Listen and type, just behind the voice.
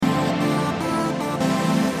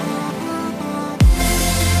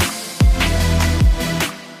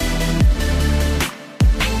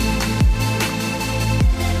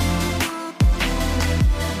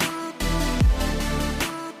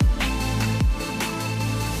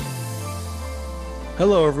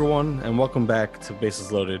Hello, everyone, and welcome back to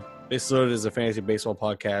Bases Loaded. Bases Loaded is a fantasy baseball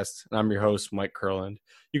podcast, and I'm your host, Mike Kurland.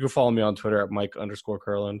 You can follow me on Twitter at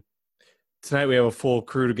Mike_Kurland. Tonight we have a full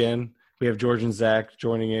crew again. We have George and Zach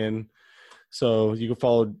joining in. So you can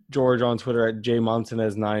follow George on Twitter at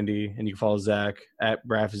jmontanez90, and you can follow Zach at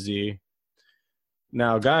BraffZ.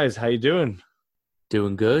 Now, guys, how you doing?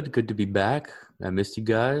 Doing good. Good to be back. I missed you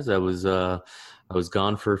guys. I was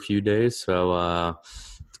gone for a few days, so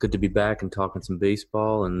it's good to be back and talking some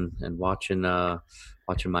baseball and watching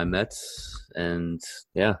my Mets. And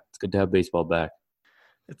yeah, it's good to have baseball back.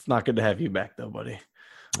 It's not good to have you back, though, buddy.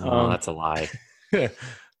 Oh, that's a lie. How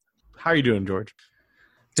are you doing, George?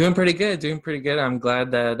 Doing pretty good. I'm glad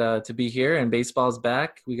that to be here and baseball's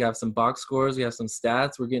back. We have some box scores. We have some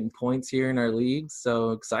stats. We're getting points here in our leagues.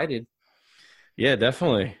 So excited. Yeah,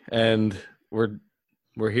 definitely. And we're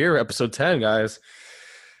here, episode 10, guys.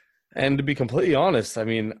 And to be completely honest, I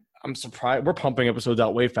mean, I'm surprised we're pumping episodes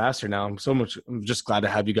out way faster now. I'm just glad to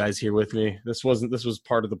have you guys here with me. This was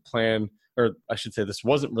part of the plan, or I should say this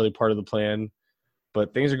wasn't really part of the plan,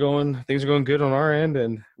 but things are going good on our end,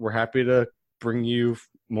 and we're happy to bring you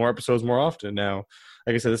more episodes more often. Now,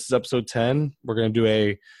 like I said, this is episode 10. We're going to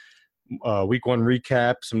do a week one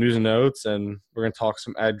recap, some news and notes, and we're going to talk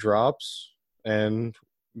some ad drops and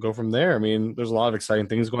go from there. I mean, there's a lot of exciting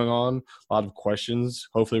things going on, a lot of questions.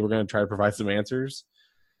 Hopefully we're going to try to provide some answers.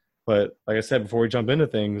 But like I said, before we jump into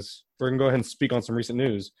things, we're going to go ahead and speak on some recent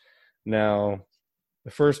news. Now,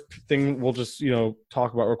 the first thing we'll just,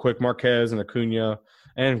 talk about real quick, Marquez and Acuna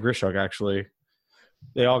and Grichuk, actually.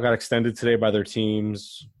 They all got extended today by their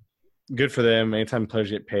teams. Good for them. Anytime players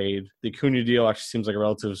get paid. The Acuna deal actually seems like a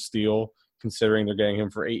relative steal, considering they're getting him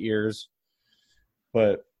for 8 years.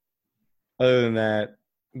 But other than that,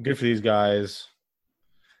 good for these guys.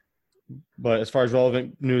 But as far as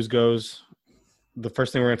relevant news goes, the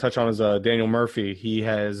first thing we're going to touch on is Daniel Murphy. He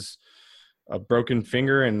has a broken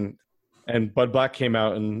finger, and Bud Black came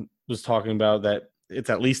out and was talking about that it's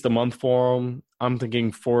at least a month for him. I'm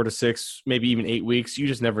thinking 4 to 6, maybe even 8 weeks. You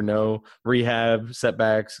just never know. Rehab,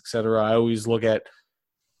 setbacks, etc. I always look at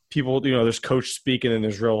people, there's coach speak and then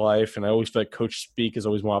there's real life, and I always feel like coach speak is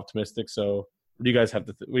always more optimistic. So what do you guys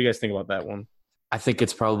think about that one? I think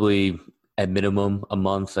it's probably at minimum a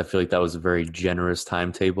month. I feel like that was a very generous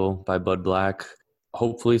timetable by Bud Black.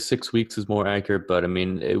 Hopefully 6 weeks is more accurate, but I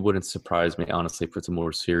mean, it wouldn't surprise me, honestly, if it's a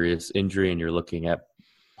more serious injury and you're looking at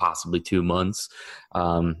possibly 2 months.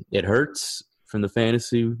 It hurts from the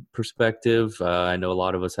fantasy perspective. I know a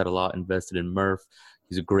lot of us had a lot invested in Murph.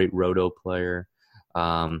 He's a great roto player.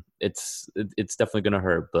 It's definitely going to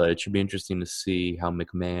hurt, but it should be interesting to see how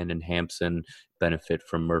McMahon and Hampson benefit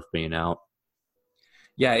from Murph being out.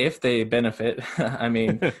 Yeah, if they benefit. I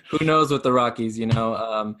mean, who knows with the Rockies,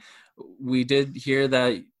 we did hear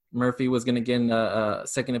that Murphy was going to get a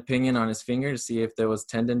second opinion on his finger to see if there was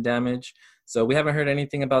tendon damage. So we haven't heard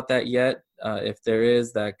anything about that yet. If there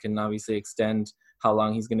is, that can obviously extend how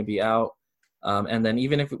long he's going to be out. And then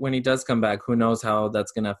even when he does come back, who knows how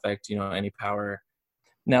that's going to affect, any power.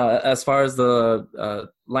 Now, as far as the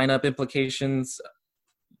lineup implications,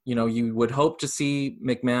 you would hope to see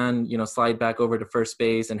McMahon, slide back over to first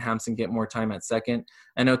base and Hampson get more time at second.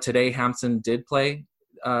 I know today Hampson did play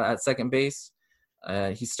at second base.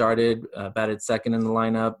 He started, batted second in the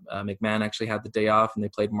lineup. McMahon actually had the day off, and they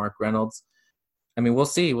played Mark Reynolds. I mean, we'll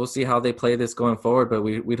see. We'll see how they play this going forward, but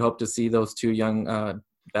we'd hope to see those two young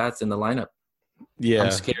bats in the lineup. Yeah,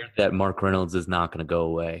 I'm scared that Mark Reynolds is not going to go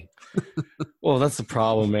away. Well, that's the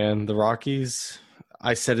problem, man. The Rockies,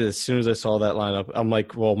 I said it as soon as I saw that lineup. I'm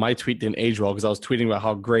like, well, my tweet didn't age well because I was tweeting about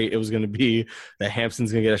how great it was going to be that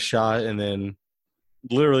Hampson's going to get a shot, and then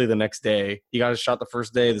literally the next day, he got a shot the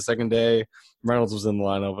first day. The second day, Reynolds was in the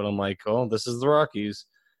lineup, and I'm like, oh, this is the Rockies.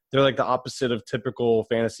 They're like the opposite of typical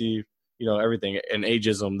fantasy, everything, and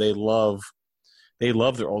ageism. They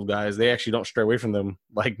love their old guys. They actually don't stray away from them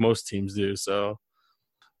like most teams do. So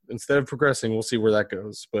instead of progressing, we'll see where that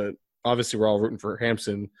goes. But obviously, we're all rooting for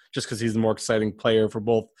Hampson just because he's the more exciting player for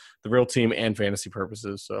both the real team and fantasy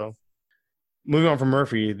purposes. So moving on from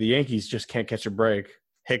Murphy, the Yankees just can't catch a break.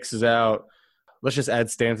 Hicks is out. Let's just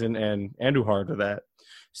add Stanton and Andujar to that.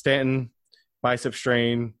 Stanton, bicep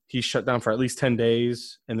strain. He's shut down for at least 10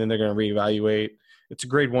 days, and then they're going to reevaluate. It's a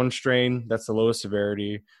grade 1 strain. That's the lowest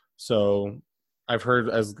severity. So I've heard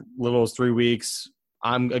as little as 3 weeks.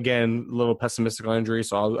 I'm, again, a little pessimistic on injury,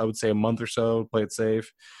 so I would say a month or so, play it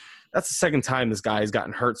safe. That's the second time this guy has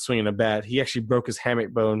gotten hurt swinging a bat. He actually broke his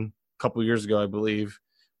hamate bone a couple of years ago, I believe,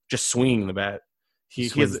 just swinging the bat. He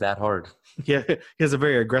swings that hard. Yeah, he has a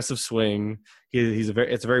very aggressive swing. It's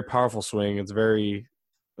a very powerful swing. It's very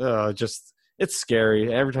it's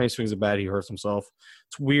scary. Every time he swings a bat, he hurts himself.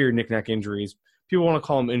 It's weird knick-knack injuries. People want to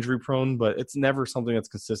call him injury prone, but it's never something that's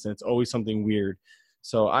consistent. It's always something weird.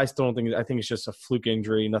 So I still don't think – I think it's just a fluke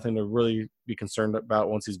injury, nothing to really be concerned about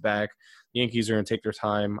once he's back. The Yankees are going to take their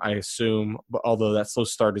time, I assume, but although that slow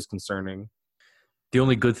start is concerning. The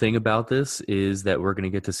only good thing about this is that we're going to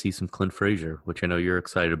get to see some Clint Frazier, which I know you're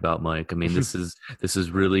excited about, Mike. I mean, this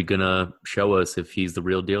is really going to show us if he's the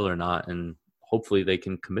real deal or not, and hopefully they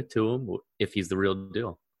can commit to him if he's the real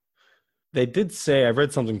deal. They did say – I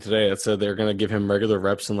read something today that said they're going to give him regular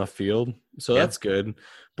reps in left field, so that's good.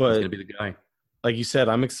 But he's going to be the guy. Like you said,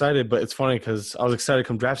 I'm excited, but it's funny because I was excited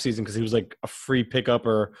come draft season because he was like a free pickup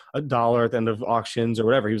or $1 at the end of auctions or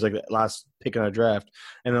whatever. He was like the last pick in a draft.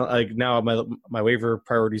 And like now my waiver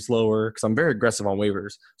priority is lower because I'm very aggressive on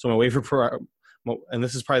waivers. So my waiver and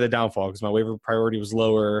this is probably the downfall because my waiver priority was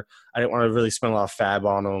lower. I didn't want to really spend a lot of fab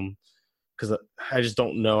on him because I just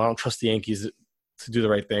don't know. I don't trust the Yankees to do the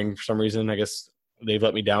right thing for some reason. I guess they've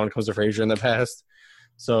let me down when it comes to Frazier in the past.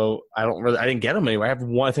 So I didn't get them anyway. I have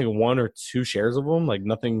I think 1 or 2 shares of them, like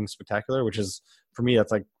nothing spectacular, which is for me,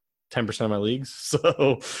 that's like 10% of my leagues.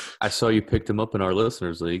 So I saw you picked him up in our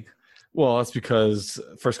listeners league. Well, that's because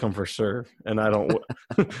first come, first serve, and I don't,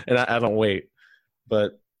 and I don't wait.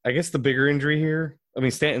 But I guess the bigger injury here, I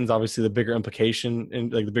mean, Stanton's obviously the bigger implication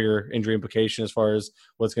and like the bigger injury implication as far as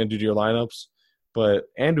what it's going to do to your lineups. But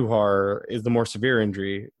Andujar is the more severe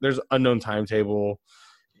injury. There's unknown timetable.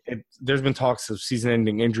 There's been talks of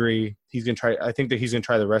season-ending injury. He's going to try – I think that he's going to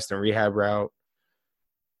try the rest and rehab route.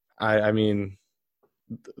 I mean,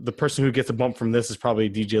 the person who gets a bump from this is probably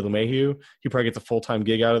DJ LeMahieu. He probably gets a full-time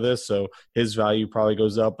gig out of this, so his value probably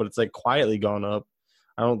goes up. But it's, like, quietly gone up.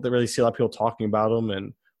 I don't really see a lot of people talking about him,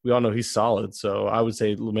 and we all know he's solid. So I would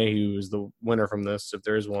say LeMahieu is the winner from this if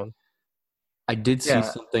there is one. I did see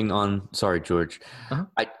something on – sorry, George. Uh-huh.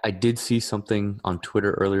 I did see something on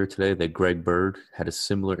Twitter earlier today that Greg Bird had a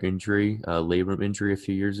similar injury, labrum injury a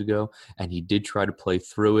few years ago, and he did try to play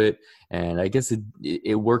through it. And I guess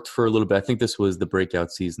it worked for a little bit. I think this was the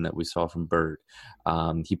breakout season that we saw from Bird.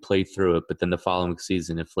 He played through it, but then the following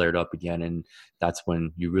season it flared up again, and that's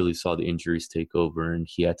when you really saw the injuries take over, and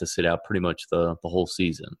he had to sit out pretty much the whole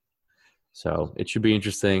season. So it should be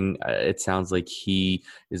interesting. It sounds like he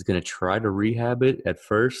is going to try to rehab it at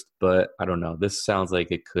first, but I don't know. This sounds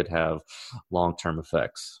like it could have long-term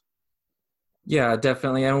effects. Yeah,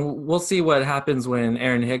 definitely. And we'll see what happens when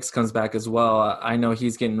Aaron Hicks comes back as well. I know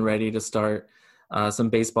he's getting ready to start some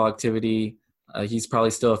baseball activity. He's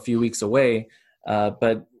probably still a few weeks away.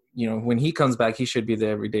 But, when he comes back, he should be the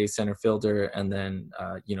everyday center fielder. And then,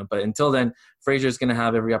 but until then, Frazier's going to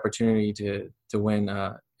have every opportunity to win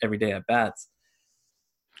every day at bats.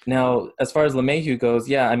 Now, as far as LeMahieu goes,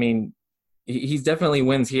 yeah, I mean, he's definitely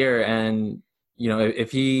wins here. And,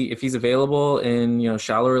 if he's available in,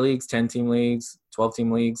 shallower leagues, 10-team leagues,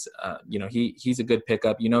 12-team leagues, he's a good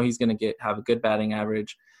pickup. He's going to have a good batting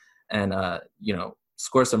average and,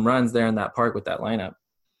 score some runs there in that park with that lineup.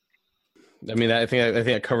 I mean, I think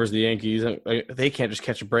that covers the Yankees. They can't just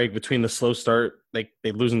catch a break between the slow start, like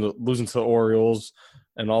they losing to the Orioles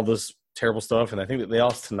and all this terrible stuff. And I think that they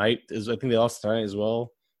lost tonight as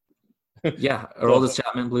well. Yeah, Aroldis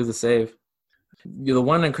Chapman blew the save. The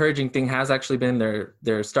one encouraging thing has actually been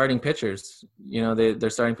their starting pitchers. Their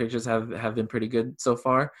starting pitchers have been pretty good so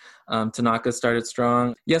far. Tanaka started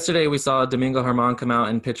strong. Yesterday we saw Domingo Germán come out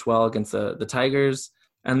and pitch well against the Tigers.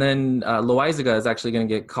 And then Loaizaga is actually going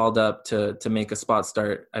to get called up to make a spot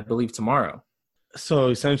start, I believe, tomorrow. So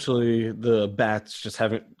essentially the bats just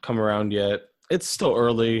haven't come around yet. It's still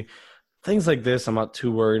early. Things like this I'm not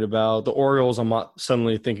too worried about. The Orioles, I'm not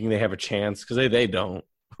suddenly thinking they have a chance because they don't.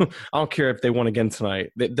 I don't care if they won again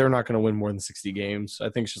tonight. They're not going to win more than 60 games. I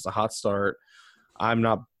think it's just a hot start. I'm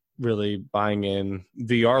not really buying in.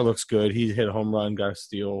 VR looks good. He hit a home run, got a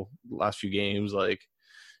steal the last few games, like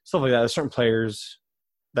stuff like that. There's certain players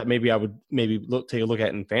that maybe I would take a look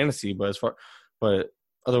at in fantasy, but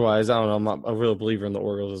otherwise, I don't know. I'm not a real believer in the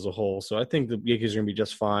Orioles as a whole. So I think the Yankees are going to be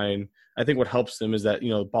just fine. I think what helps them is that,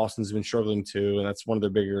 Boston's been struggling too, and that's one of their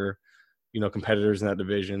bigger, competitors in that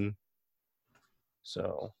division.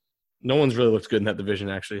 So no one's really looked good in that division,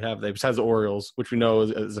 actually, have they? Besides the Orioles, which we know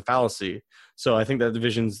is a fallacy. So I think that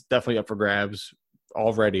division's definitely up for grabs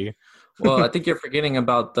already. Well, I think you're forgetting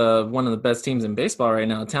about one of the best teams in baseball right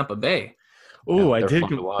now, Tampa Bay. Oh, I did.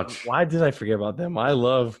 Why did I forget about them? I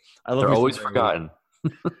love. They're always forgotten.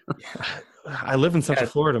 I live in Central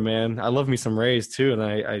Florida, man. I love me some Rays too, and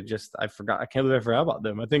I forgot. I can't believe I forgot about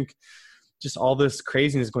them. I think just all this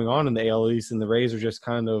craziness going on in the AL East, and the Rays are just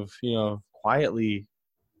kind of quietly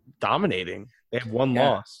dominating. They have one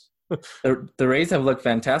loss. The Rays have looked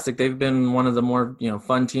fantastic. They've been one of the more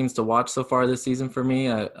fun teams to watch so far this season for me.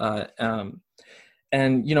 And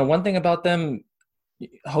one thing about them,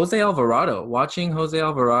 Jose Alvarado. Watching Jose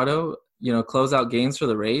Alvarado, close out games for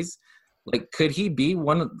the Rays, like could he be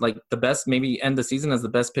one of the best? Maybe end the season as the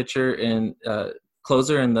best pitcher in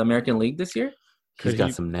closer in the American League this year. He's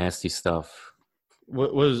got some nasty stuff.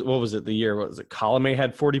 What was it? The year? What was it? Colome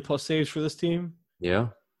had 40+ saves for this team. Yeah.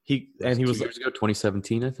 He was 2 years ago,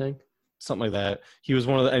 2017, I think. Something like that. He was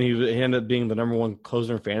one of the, and he ended up being the number one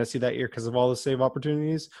closer in fantasy that year because of all the save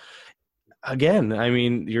opportunities. Again, I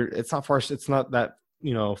mean, it's not that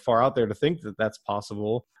far out there to think that that's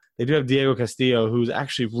possible. They do have Diego Castillo, who's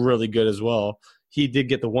actually really good as well. He did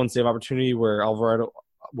get the one save opportunity where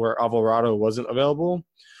Alvarado wasn't available.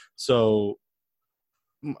 So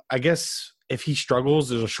I guess if he struggles,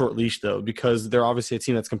 there's a short leash though, because they're obviously a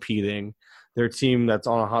team that's competing. They're a team that's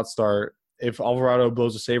on a hot start. If Alvarado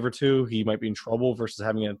blows a save or two, he might be in trouble versus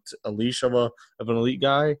having a leash of an elite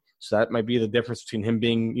guy. So that might be the difference between him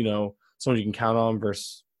being, someone you can count on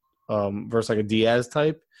versus like a Diaz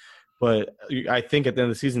type. But I think at the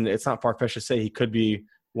end of the season, it's not far-fetched to say he could be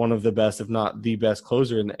one of the best, if not the best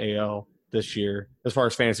closer in the AL this year, as far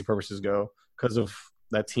as fantasy purposes go, because of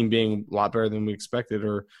that team being a lot better than we expected,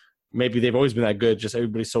 or maybe they've always been that good. Just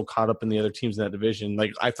everybody's so caught up in the other teams in that division.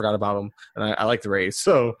 Like I forgot about them, and I like the Rays.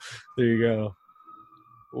 So there you go.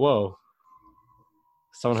 Whoa,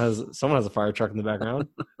 someone has a fire truck in the background.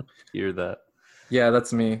 Hear that? Yeah,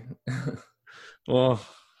 that's me. Well,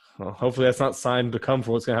 hopefully that's not signed to come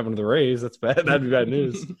for what's going to happen to the Rays. That's bad. That'd be bad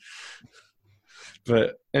news.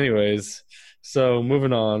 But anyways, so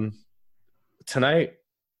moving on. Tonight,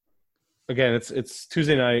 again, it's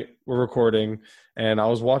Tuesday night. We're recording, and I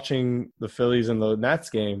was watching the Phillies and the Nats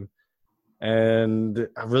game, and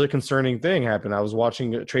a really concerning thing happened. I was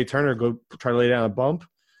watching Trey Turner go try to lay down a bump.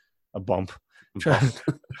 I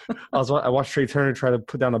watched Trey Turner try to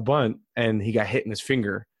put down a bunt, and he got hit in his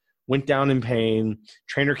finger. Went down in pain.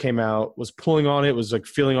 Trainer came out, was pulling on it, was like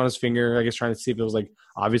feeling on his finger, I guess trying to see if it was like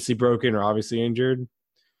obviously broken or obviously injured.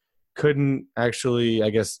 Couldn't actually,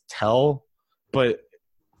 I guess, tell. But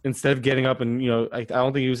instead of getting up and, I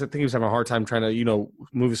think he was having a hard time trying to,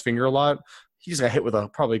 move his finger a lot. He just got hit with a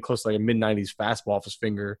probably close to like a mid-90s fastball off his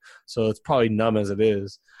finger. So it's probably numb as it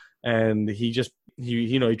is. And he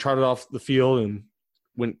trotted off the field and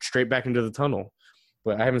went straight back into the tunnel.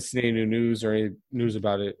 But I haven't seen any new news or any news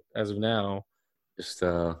about it as of now. Just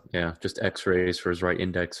X-rays for his right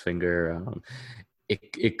index finger.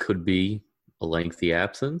 It could be a lengthy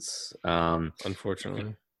absence.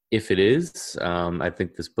 Unfortunately, if it is, I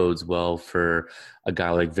think this bodes well for a guy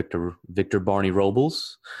like Victor Barney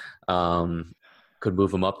Robles. Could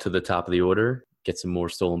move him up to the top of the order, get some more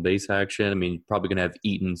stolen base action. I mean, probably going to have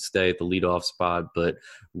Eaton stay at the leadoff spot, but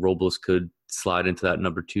Robles could slide into that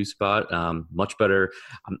number 2 spot. Much better.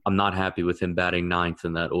 I'm not happy with him batting 9th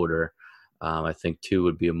in that order. I think 2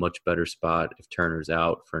 would be a much better spot if Turner's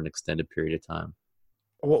out for an extended period of time.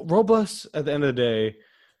 Well, Robles at the end of the day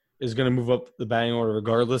is going to move up the batting order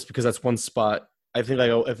regardless, because that's one spot. I think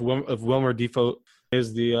if Wilmer Difo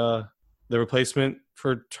is the replacement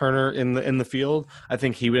for Turner in the field, I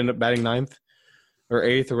think he would end up batting 9th or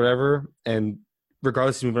 8th or whatever. And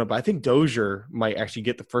regardless of moving up, I think Dozier might actually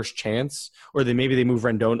get the first chance, or maybe they move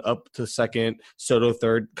Rendon up to 2nd, Soto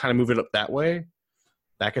 3rd, kind of move it up that way.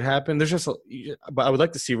 That could happen. But I would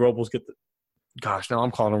like to see Robles get now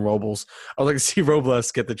I'm calling him Robles. I would like to see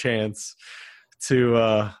Robles get the chance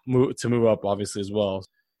to move up, obviously, as well.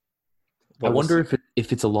 I wonder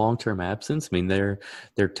if it's a long-term absence. I mean,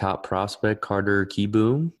 their top prospect, Carter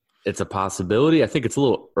Kieboom, it's a possibility. I think it's a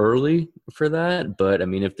little early for that, but I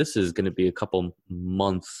mean, if this is going to be a couple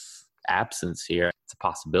months absence here, it's a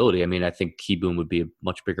possibility. I mean, I think Kieboom would be a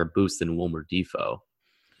much bigger boost than Wilmer Difo.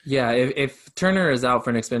 Yeah, if Turner is out for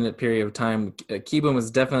an extended period of time, Kieboom is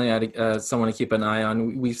definitely someone to keep an eye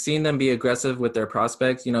on. We've seen them be aggressive with their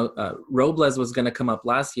prospects. Robles was going to come up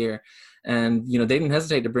last year, and they didn't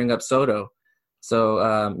hesitate to bring up Soto. So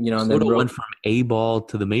and Soto went from A-ball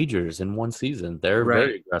to the majors in one season. They're a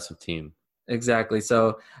very aggressive team. Exactly.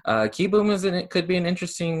 So Kieboom could be an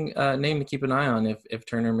interesting name to keep an eye on if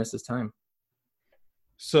Turner misses time.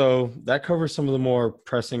 So that covers some of the more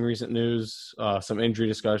pressing recent news, some injury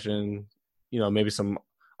discussion, maybe some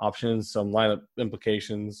options, some lineup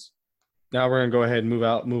implications. Now we're going to go ahead and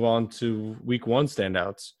move on to week 1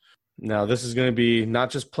 standouts. Now this is going to be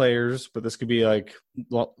not just players, but this could be like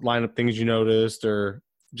lineup things you noticed or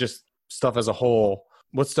just stuff as a whole.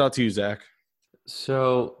 What stood out to you, Zach?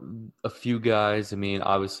 So a few guys. I mean,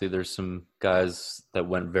 obviously, there's some guys that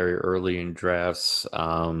went very early in drafts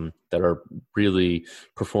that are really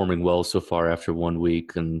performing well so far after 1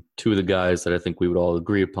 week. And two of the guys that I think we would all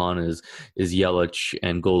agree upon is Yelich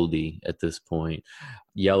and Goldie at this point.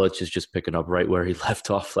 Yelich is just picking up right where he left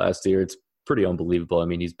off last year. It's pretty unbelievable. I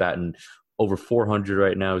mean, he's batting over 400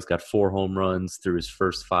 right now. He's got 4 home runs through his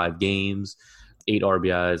first 5 games. 8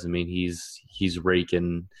 RBIs. I mean, he's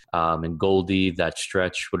raking. And Goldie, that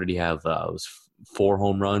stretch, what did he have? It was 4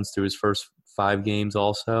 home runs through his first 5 games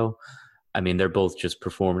also. I mean, they're both just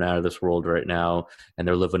performing out of this world right now, and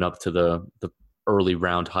they're living up to the early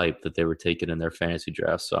round hype that they were taking in their fantasy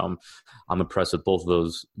draft. So I'm impressed with both of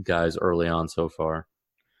those guys early on so far.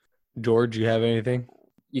 George, you have anything?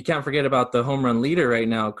 You can't forget about the home run leader right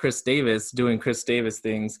now, Chris Davis, doing Chris Davis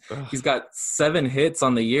things. Ugh. He's got 7 hits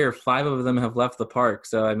on the year. 5 of them have left the park.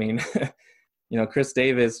 So, I mean, Chris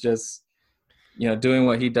Davis just, doing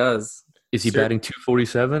what he does. Is he batting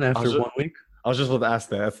 247 after 1 week? I was just about to ask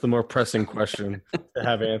that. That's the more pressing question to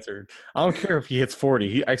have answered. I don't care if he hits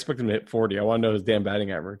 40. I expect him to hit 40. I want to know his damn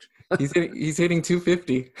batting average. He's hitting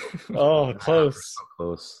 250. Oh, close. So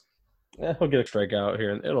close. Yeah, he'll get a strikeout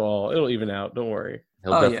here, and it'll even out. Don't worry.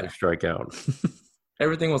 He'll definitely strike out.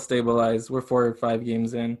 Everything will stabilize. We're 4 or 5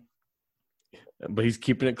 games in. But he's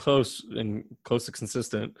keeping it close and close to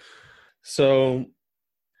consistent. So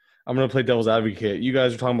I'm going to play devil's advocate. You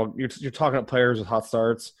guys are talking about you're talking about players with hot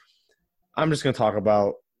starts. I'm just going to talk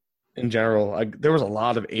about in general. There was a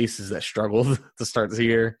lot of aces that struggled to start the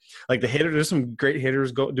year. Like the hitter, there's some great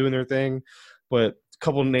hitters doing their thing, but a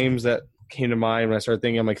couple of names that came to mind when I started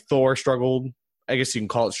thinking, I'm like Thor struggled. I guess you can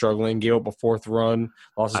call it struggling. Gave up a 4th run.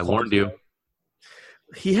 I warned you.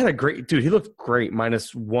 He had a great – dude, he looked great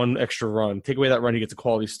minus 1 extra run. Take away that run, he gets a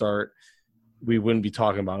quality start. We wouldn't be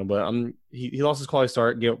talking about him. But he lost his quality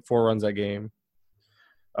start, gave up 4 runs that game.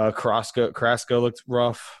 Carrasco looked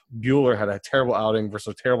rough. Bueller had a terrible outing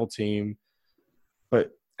versus a terrible team.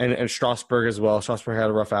 And Strasburg as well. Strasburg had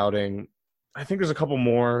a rough outing. I think there's a couple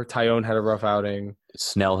more. Tyone had a rough outing.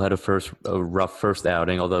 Snell had a rough first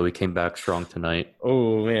outing, although he came back strong tonight.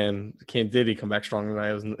 Oh, man. Did he come back strong tonight?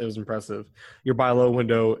 It was impressive. Your buy low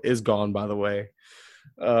window is gone, by the way,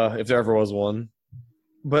 if there ever was one.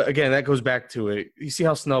 But, again, that goes back to it. You see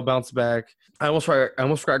how Snell bounced back. I almost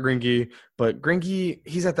forgot Greinke, but Greinke,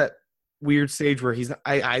 he's at that weird stage where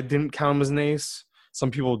I didn't count him as an ace.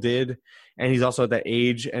 Some people did. And he's also at that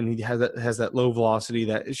age, and he has that low velocity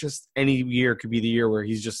that it's just any year could be the year where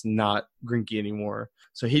he's just not Greinke anymore.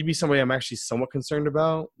 So he'd be somebody I'm actually somewhat concerned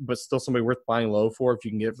about, but still somebody worth buying low for if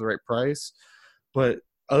you can get it for the right price. But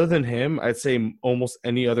other than him, I'd say almost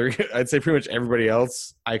any other – I'd say pretty much everybody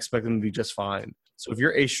else, I expect them to be just fine. So if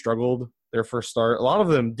your ace struggled their first start, a lot of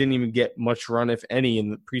them didn't even get much run, if any, in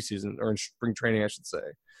the preseason or in spring training, I should say.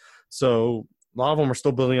 So – a lot of them are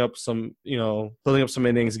still building up some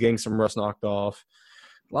innings, getting some rust knocked off.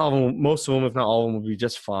 A lot of them, most of them, if not all of them, will be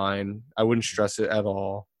just fine. I wouldn't stress it at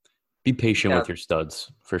all. Be patient with your studs,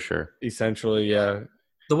 for sure. Essentially, yeah.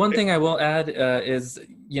 The one thing I will add is,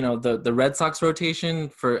 the Red Sox rotation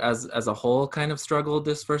as a whole kind of struggled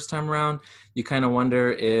this first time around. You kind of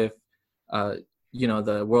wonder if,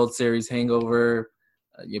 the World Series hangover,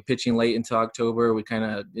 you're pitching late into October.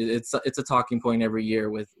 It's a talking point every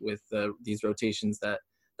year with these rotations that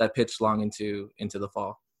pitch long into the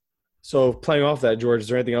fall. So playing off that, George, is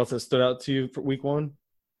there anything else that stood out to you for week 1?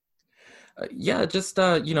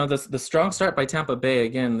 The strong start by Tampa Bay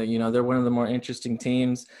again. They're one of the more interesting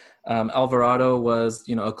teams. Alvarado was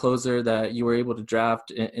a closer that you were able to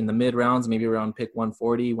draft in the mid rounds, maybe around pick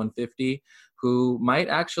 140, 150. Who might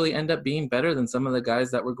actually end up being better than some of the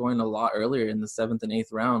guys that were going a lot earlier in the 7th and 8th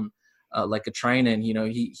round, like a Treinen.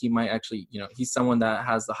 He might actually, he's someone that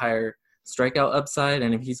has the higher strikeout upside,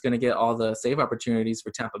 and if he's going to get all the save opportunities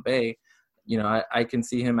for Tampa Bay, I can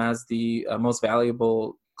see him as the most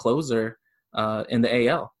valuable closer in the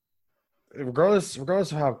AL. Regardless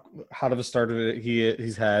of how hot of a starter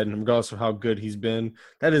he's had, and regardless of how good he's been,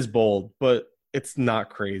 that is bold, but it's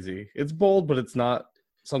not crazy. It's bold, but it's not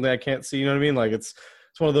something I can't see, you know what I mean? Like it's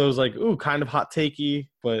one of those like, ooh, kind of hot takey,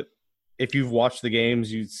 but if you've watched the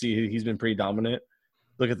games, you see he's been pretty dominant.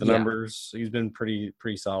 Look at the numbers; he's been pretty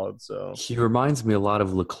solid. So he reminds me a lot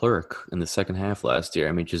of Leclerc in the second half last year.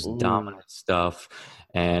 I mean, just dominant stuff.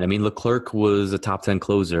 And I mean, Leclerc was a top 10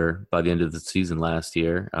 closer by the end of the season last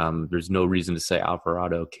year. There's no reason to say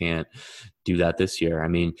Alvarado can't do that this year. I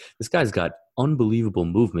mean, this guy's got unbelievable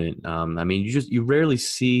movement. I mean, you rarely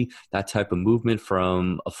see that type of movement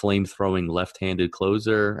from a flame-throwing left-handed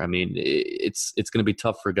closer. I mean, it's going to be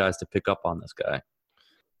tough for guys to pick up on this guy.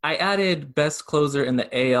 I added best closer in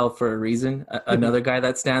the AL for a reason. Another guy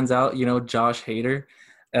that stands out, Josh Hader.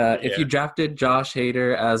 If you drafted Josh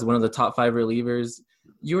Hader as one of the top 5 relievers,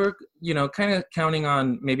 you were, kind of counting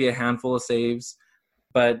on maybe a handful of saves.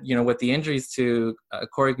 But, with the injuries to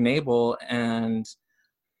Corey Knebel and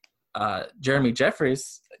Jeremy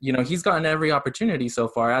Jeffress, he's gotten every opportunity so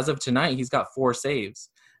far. As of tonight, he's got 4 saves.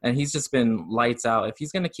 And he's just been lights out. If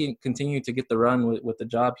he's going to continue to get the run with the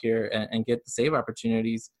job here and get the save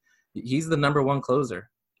opportunities, he's the number 1 closer.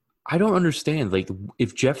 I don't understand. Like,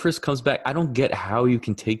 if Jeffress comes back, I don't get how you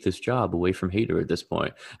can take this job away from Hader at this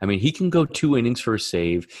point. I mean, he can go 2 innings for a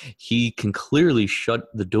save. He can clearly shut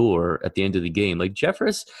the door at the end of the game. Like,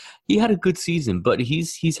 Jeffress, he had a good season, but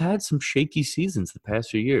he's had some shaky seasons the past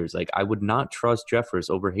few years. Like, I would not trust Jeffress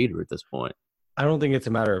over Hader at this point. I don't think it's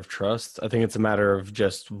a matter of trust. I think it's a matter of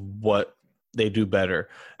just what they do better.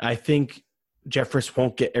 I think Jeffress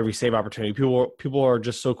won't get every save opportunity. People are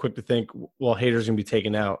just so quick to think, well, Hader's going to be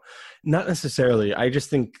taken out. Not necessarily. I just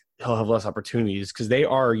think he'll have less opportunities because they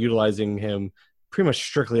are utilizing him pretty much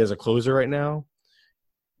strictly as a closer right now.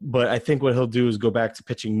 But I think what he'll do is go back to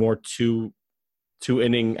pitching more two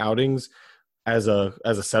inning outings as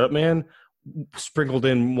a setup man, sprinkled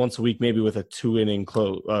in once a week, maybe with a 2 inning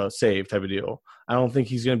save type of deal. I don't think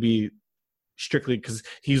he's going to be strictly because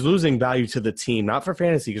he's losing value to the team, not for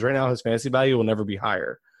fantasy, because right now his fantasy value will never be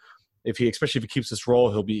higher. Especially if he keeps this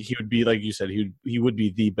role, he would be, like you said, he would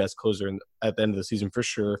be the best closer at the end of the season for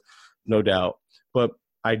sure, no doubt. But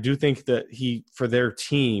I do think that for their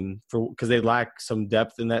team, because they lack some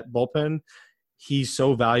depth in that bullpen, he's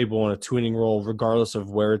so valuable in a 2 inning role, regardless of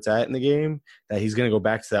where it's at in the game, that he's going to go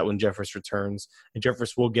back to that when Jeffress returns. And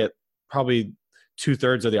Jeffress will get probably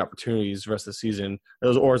 2/3 of the opportunities the rest of the season,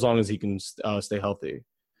 or as long as he can stay healthy.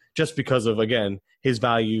 Just because of, again, his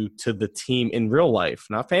value to the team in real life,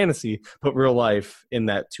 not fantasy, but real life in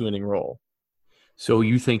that 2 inning role. So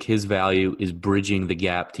you think his value is bridging the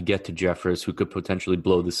gap to get to Jeffress, who could potentially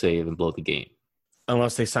blow the save and blow the game?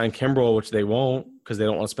 Unless they sign Kimbrel, which they won't because they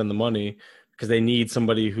don't want to spend the money, because they need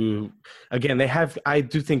somebody who, again, I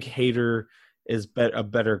do think Hader is a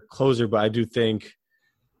better closer, but I do think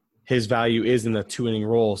his value is in the 2 inning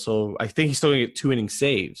role. So I think he's still going to get 2 inning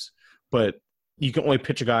saves, but you can only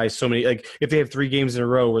pitch a guy so many. Like, if they have 3 games in a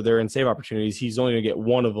row where they're in save opportunities, he's only going to get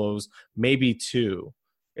 1 of those, maybe 2.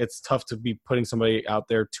 It's tough to be putting somebody out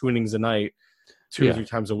there 2 innings a night, 2 or 3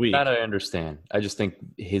 times a week. That I understand. I just think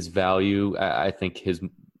his value, I think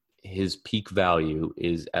his peak value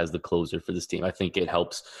is as the closer for this team. I think it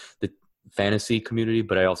helps the fantasy community,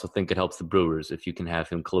 but I also think it helps the Brewers if you can have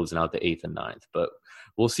him closing out the 8th and 9th. But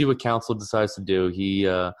we'll see what Counsell decides to do.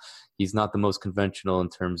 He's not the most conventional in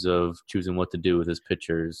terms of choosing what to do with his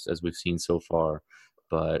pitchers, as we've seen so far,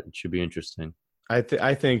 but it should be interesting. I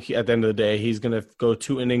think at the end of the day, he's going to go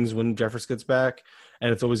 2 innings when Jeffress gets back,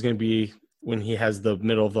 and it's always going to be when he has the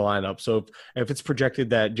middle of the lineup. So if it's projected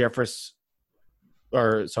that if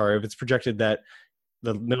it's projected that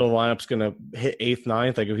the middle of the lineup's going to hit 8th,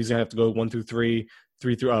 9th, like if he's going to have to go 1 through 3,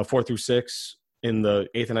 4 through 6 in the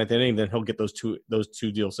 8th and 9th inning, then he'll get those two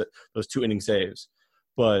inning saves.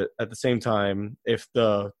 But at the same time, if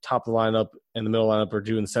the top of the lineup and the middle lineup are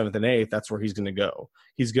due in 7th and 8th, that's where he's going to go.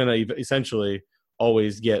 He's going to essentially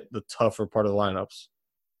always get the tougher part of the lineups.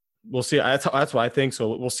 We'll see. That's what I think.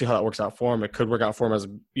 So we'll see how that works out for him. It could work out for him as,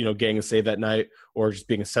 getting a save that night or just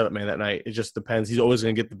being a setup man that night. It just depends. He's always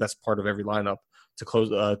going to get the best part of every lineup to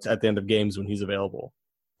close at the end of games when he's available.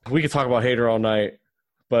 We could talk about Hader all night,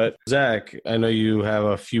 but Zach, I know you have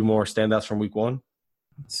a few more standouts from week 1.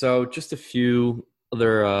 So just a few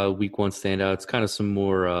other week 1 standouts, kind of some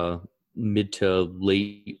more mid to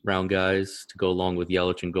late round guys to go along with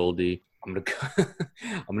Yelich and Goldie. I'm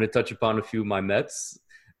gonna touch upon a few of my Mets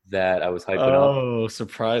that I was hyping up. Oh,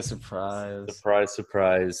 surprise.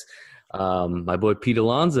 Surprise. My boy Pete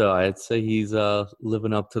Alonso, I'd say he's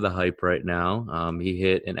living up to the hype right now. He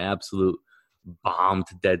hit an absolute bomb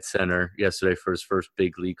to dead center yesterday for his first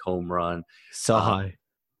big league home run. So high.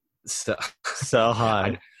 So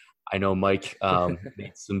high. I know Mike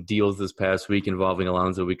made some deals this past week involving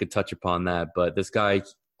Alonso. We could touch upon that. But this guy,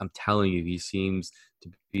 I'm telling you, he seems to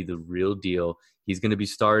be the real deal. He's going to be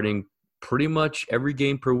starting pretty much every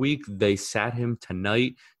game per week. They sat him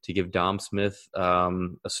tonight to give Dom Smith a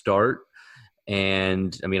start.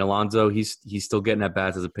 And, I mean, Alonso, he's still getting at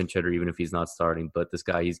bats as a pinch hitter even if he's not starting. But this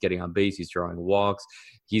guy, he's getting on base. He's drawing walks.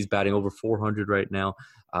 He's batting over 400 right now.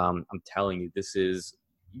 I'm telling you, this is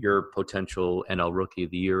your potential NL Rookie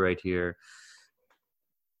of the Year right here.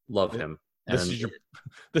 Love him. This is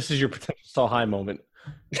your potential so high moment.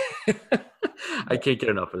 I can't get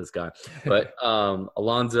enough of this guy. But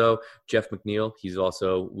Alonso, Jeff McNeil, he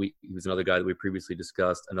was another guy that we previously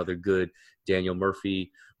discussed, another good Daniel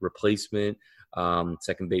Murphy replacement,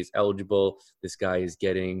 second base eligible. This guy is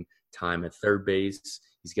getting time at third base.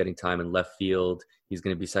 He's getting time in left field. He's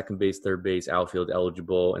going to be second base, third base, outfield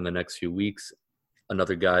eligible in the next few weeks.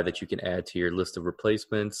 Another guy that you can add to your list of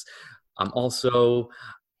replacements.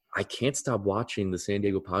 I can't stop watching the San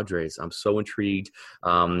Diego Padres. I'm so intrigued.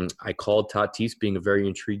 I called Tatis being a very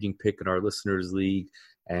intriguing pick in our listeners league,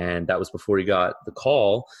 and that was before he got the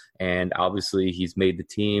call. And obviously he's made the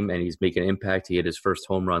team and he's making an impact. He hit his first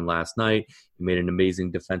home run last night. He made an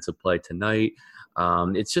amazing defensive play tonight.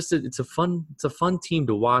 It's a fun team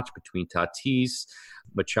to watch between Tatis,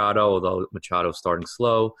 Machado, although Machado's starting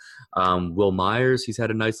slow. Will Myers, he's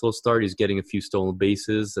had a nice little start. He's getting a few stolen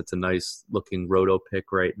bases. That's a nice looking roto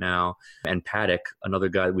pick right now. And Paddock, another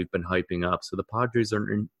guy that we've been hyping up. So the Padres are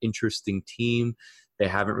an interesting team. They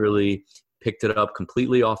haven't really picked it up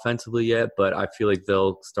completely offensively yet, but I feel like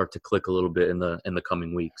they'll start to click a little bit in the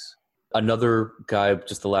coming weeks. Another guy,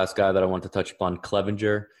 just the last guy that I want to touch upon,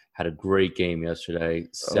 Clevenger, had a great game yesterday.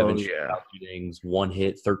 7 innings, 1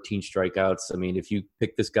 hit, 13 strikeouts. I mean, if you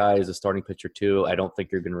pick this guy as a starting pitcher too, I don't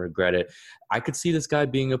think you're going to regret it. I could see this guy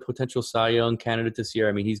being a potential Cy Young candidate this year.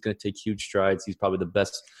 I mean, he's going to take huge strides. He's probably the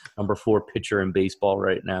best number 4 pitcher in baseball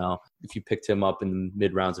right now. If you picked him up in the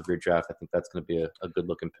mid-rounds of your draft, I think that's going to be a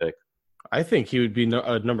good-looking pick. I think he would be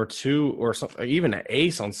a number 2 or something, even an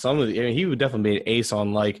ace on some of the. I mean, he would definitely be an ace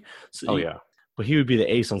on but he would be the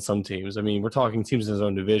ace on some teams. I mean, we're talking teams in his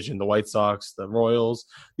own division: the White Sox, the Royals.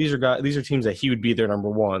 These are teams that he would be their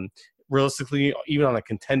number 1. Realistically, even on a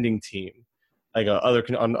contending team, like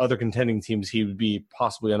on other contending teams, he would be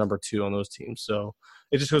possibly a number 2 on those teams. So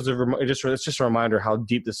it's just a reminder how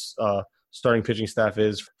deep this starting pitching staff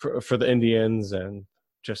is for the Indians, and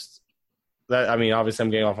just. That, I mean, obviously, I'm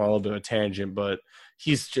getting off on a little bit of a tangent, but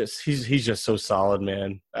he's just so solid,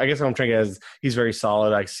 man. I guess what I'm trying to get is he's very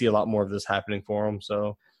solid. I see a lot more of this happening for him.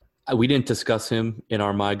 So we didn't discuss him in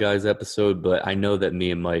our My Guys episode, but I know that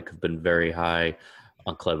me and Mike have been very high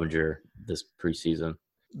on Clevenger this preseason.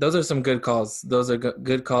 Those are some good calls. Those are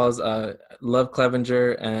good calls. Love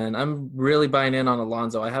Clevenger, and I'm really buying in on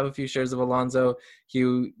Alonso. I have a few shares of Alonso.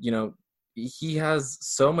 He has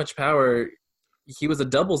so much power. He was a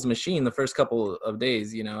doubles machine the first couple of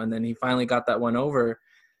days, and then he finally got that one over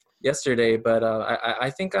yesterday. But I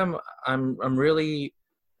think I'm really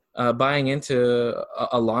buying into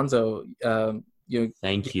Alonso.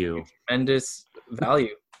 Thank you. Tremendous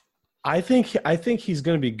value. I think he's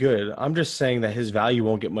going to be good. I'm just saying that his value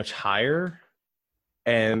won't get much higher.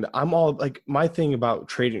 And I'm all like, my thing about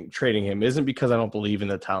trading him isn't because I don't believe in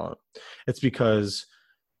the talent. It's because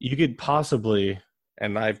you could possibly.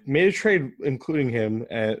 And I've made a trade including him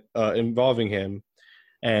and involving him,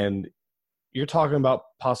 and you're talking about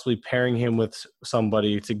possibly pairing him with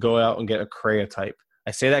somebody to go out and get a Correa type.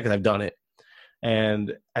 I say that because I've done it.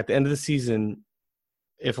 And at the end of the season,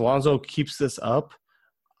 if Alonso keeps this up,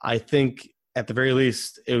 I think at the very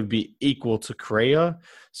least it would be equal to Correa.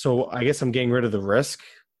 So I guess I'm getting rid of the risk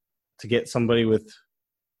to get somebody with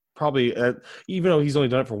probably, even though he's only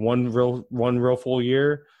done it for one real full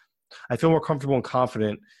year, I feel more comfortable and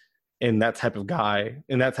confident in that type of guy,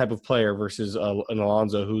 in that type of player versus an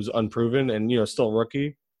Alonso who's unproven and, still a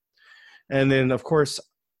rookie. And then, of course,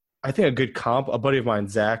 I think a good comp, a buddy of mine,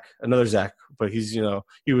 another Zach, but he's,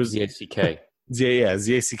 he was – Z-A-C-K.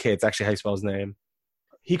 Z-A-C-K. It's actually how you spell his name.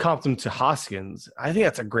 He comped him to Hoskins. I think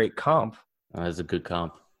that's a great comp. That's a good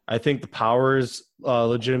comp. I think the power is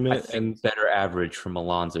legitimate. And better average from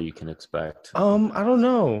Alonso you can expect. I don't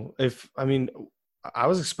know. I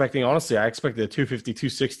expected a 250,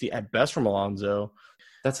 260 at best from Alonso.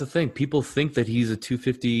 That's the thing. People think that he's a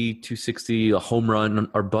 250, 260, a home run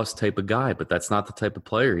or bust type of guy, but that's not the type of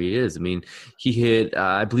player he is. I mean, he hit,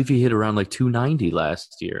 I believe he hit around like 290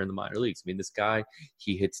 last year in the minor leagues. I mean, this guy,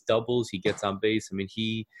 he hits doubles, he gets on base. I mean,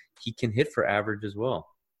 he can hit for average as well.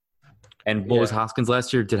 And what was Hoskins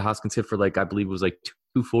last year? Did Hoskins hit for I believe it was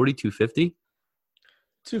 240, 250?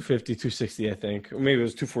 250, 260, I think. Or maybe it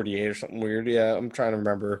was 248 or something weird. Yeah, I'm trying to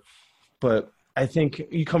remember. But I think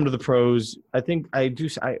you come to the pros. I mean,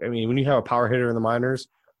 when you have a power hitter in the minors,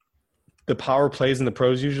 the power plays in the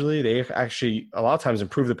pros usually, they actually a lot of times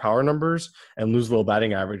improve the power numbers and lose a little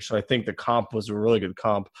batting average. So I think the comp was a really good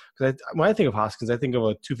comp. Because when I think of Hoskins, I think of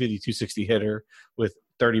a 250, 260 hitter with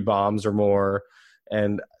 30 bombs or more.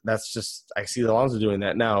 And that's just – I see Alonso doing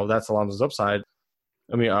that now. That's Alonso's upside.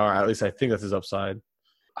 I mean, or at least I think that's his upside.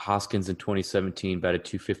 Hoskins in 2017 batted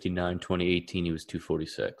 259. 2018 he was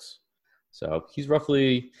 246. So he's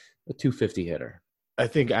roughly a 250 hitter. I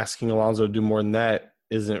think asking Alonso to do more than that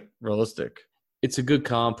isn't realistic. It's a good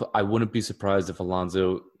comp. I wouldn't be surprised if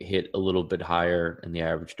Alonso hit a little bit higher in the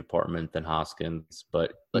average department than Hoskins,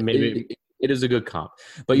 but Maybe it is a good comp.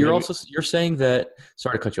 But you're saying that,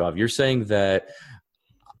 sorry to cut you off, you're saying that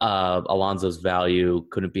Alonso's value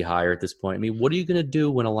couldn't be higher at this point. I mean, what are you going to do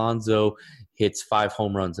when Alonso hits 5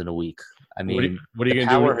 home runs in a week? I mean, what are you the going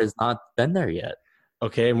to do? Power has not been there yet.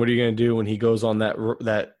 Okay, and what are you going to do when he goes on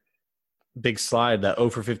that big slide, that 0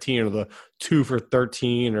 for 15 or the 2 for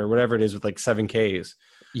 13 or whatever it is with like 7 Ks?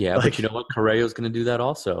 Yeah, but you know what? Correa's going to do that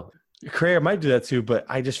also. Correa might do that too, but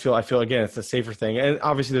I feel again it's a safer thing, and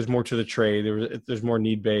obviously there's more to the trade. There's more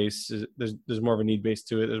need base. There's more of a need base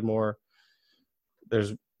to it.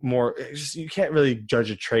 There's more. You can't really judge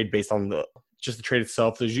a trade based on just the trade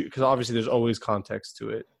itself. Because obviously there's always context to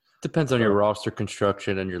it. Depends on your roster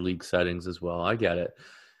construction and your league settings as well. I get it,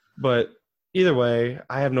 but either way,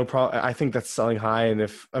 I have no problem. I think that's selling high, and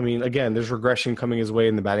again, there's regression coming his way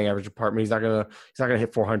in the batting average department. He's not gonna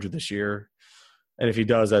hit 400 this year. And if he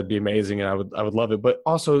does, that'd be amazing, and I would love it. But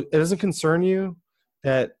also, it doesn't concern you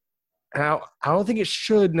that – and I don't think it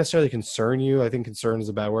should necessarily concern you. I think concern is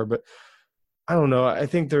a bad word. But I don't know. I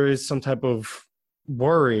think there is some type of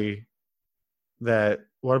worry that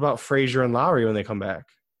what about Frazier and Lowry when they come back?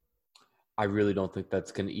 I really don't think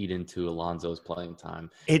that's going to eat into Alonso's playing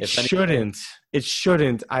time. It shouldn't. It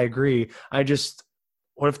shouldn't. I agree.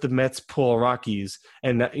 What if the Mets pull Rockies?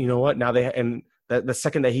 And you know what? Now the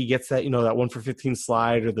second that he gets that, that 1 for 15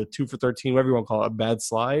 slide or the 2 for 13, whatever you want to call it, a bad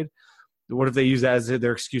slide, what if they use that as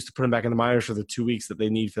their excuse to put him back in the minors for the 2 weeks that they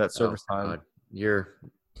need for that service time? God.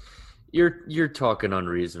 You're talking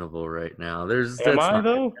unreasonable right now. That's not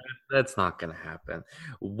going to happen.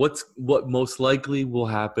 What most likely will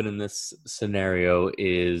happen in this scenario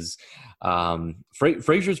is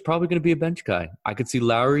Frazier's probably going to be a bench guy. I could see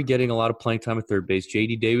Lowry getting a lot of playing time at third base.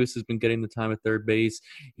 J.D. Davis has been getting the time at third base.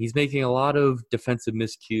 He's making a lot of defensive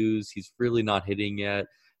miscues. He's really not hitting yet.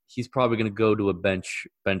 He's probably going to go to a bench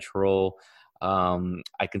role.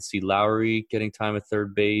 I can see Lowry getting time at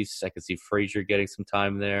third base. I can see Frazier getting some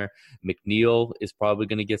time there. McNeil is probably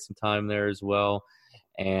going to get some time there as well.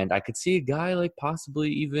 And I could see a guy like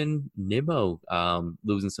possibly even Nimmo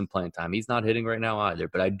losing some playing time. He's not hitting right now either,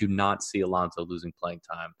 but I do not see Alonso losing playing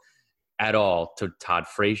time at all to Todd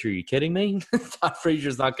Frazier. Are you kidding me? Todd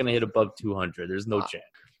Frazier's not going to hit above 200. There's no chance.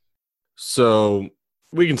 So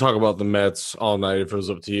we can talk about the Mets all night if it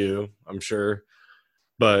was up to you, I'm sure.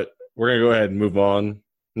 But we're going to go ahead and move on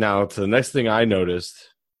now to the next thing I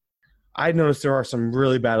noticed. I noticed there are some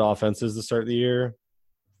really bad offenses to start the year.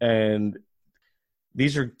 And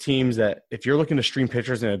these are teams that if you're looking to stream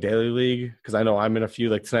pitchers in a daily league, because I know I'm in a few,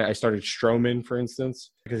 like tonight I started Stroman, for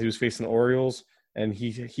instance, because he was facing the Orioles. And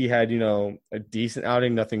he had, a decent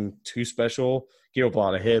outing, nothing too special. Gave up a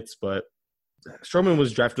lot of hits, but Stroman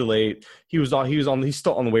was drafted late. He's still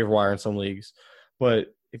on the waiver wire in some leagues. But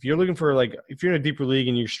if you're looking for, if you're in a deeper league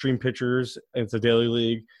and you stream pitchers and it's a daily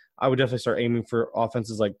league, I would definitely start aiming for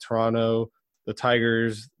offenses like Toronto, the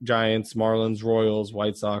Tigers, Giants, Marlins, Royals,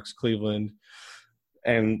 White Sox, Cleveland,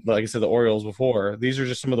 and like I said, the Orioles before. These are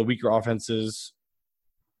just some of the weaker offenses.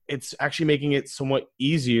 It's actually making it somewhat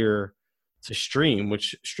easier to stream,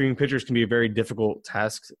 which streaming pitchers can be a very difficult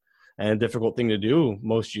task and a difficult thing to do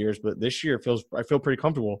most years. But this year I feel pretty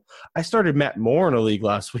comfortable. I started Matt Moore in a league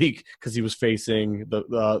last week because he was facing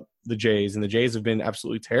the Jays, and the Jays have been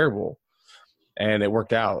absolutely terrible. And it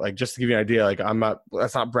worked out. Just to give you an idea,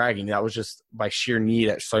 that's not bragging. That was just by sheer need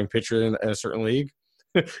at starting pitcher in a certain league.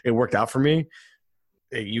 It worked out for me.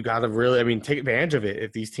 You got to really, take advantage of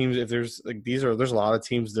it. There's a lot of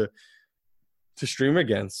teams to stream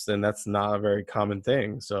against, and that's not a very common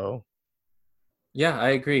thing. So, yeah, I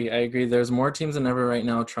agree. There's more teams than ever right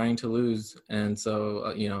now trying to lose, and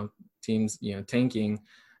so teams tanking.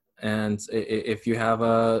 And if you have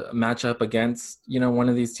a matchup against one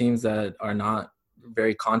of these teams that are not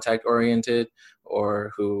very contact oriented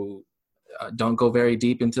or who don't go very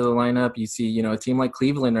deep into the lineup, you see a team like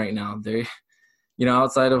Cleveland right now. They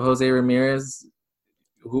outside of Jose Ramirez,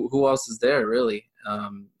 who else is there really?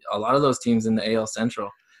 A lot of those teams in the AL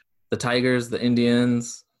Central, the Tigers, the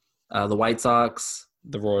Indians, the White Sox,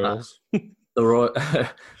 the Royals, the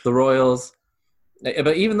Royals.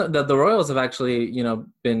 But even the Royals have actually,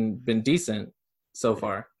 been decent so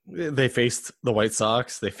far. They faced the White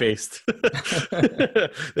Sox. They faced,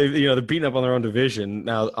 they're beating up on their own division.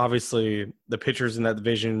 Now, obviously, the pitchers in that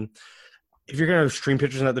division, if you're going to stream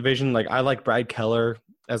pitchers in that division, I like Brad Keller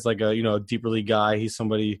as a deeper league guy. He's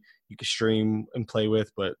somebody you can stream and play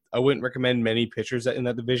with, but I wouldn't recommend many pitchers in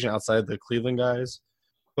that division outside the Cleveland guys.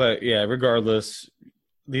 But yeah, regardless,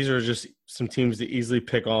 these are just some teams to easily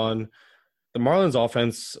pick on. The Marlins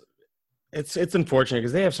offense, it's unfortunate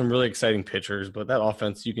because they have some really exciting pitchers, but that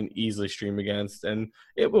offense you can easily stream against, and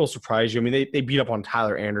it will surprise you. I mean, they beat up on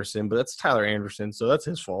Tyler Anderson, but that's Tyler Anderson, so that's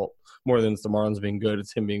his fault more than it's the Marlins being good.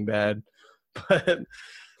 It's him being bad. But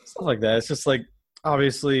stuff like that. It's just like,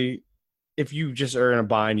 obviously, if you just are in a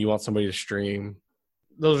bind, you want somebody to stream.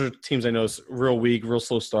 Those are teams I know is real weak, real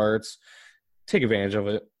slow starts. Take advantage of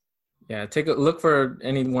it. Yeah, take a look for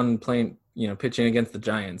anyone playing, pitching against the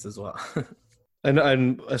Giants as well.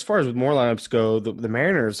 And as far as more lineups go, the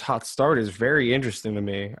Mariners' hot start is very interesting to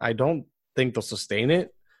me. I don't think they'll sustain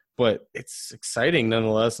it, but it's exciting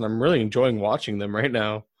nonetheless, and I'm really enjoying watching them right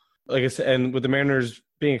now. Like I said, and with the Mariners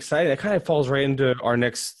being excited, that kind of falls right into our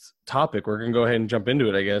next topic. We're going to go ahead and jump into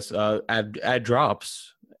it, I guess. Ad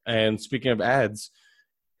drops. And speaking of ads,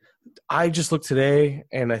 I just looked today,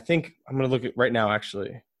 and I think I'm going to look at right now, actually.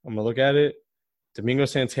 I'm going to look at it. Domingo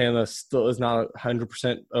Santana still is not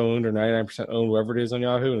 100% owned or 99% owned, whoever it is on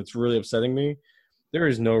Yahoo, and it's really upsetting me. There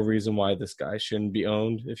is no reason why this guy shouldn't be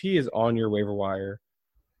owned. If he is on your waiver wire,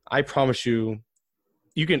 I promise you,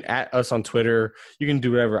 you can at us on Twitter. You can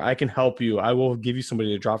do whatever. I can help you. I will give you somebody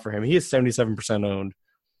to drop for him. He is 77% owned.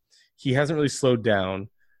 He hasn't really slowed down.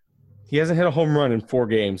 He hasn't hit a home run in 4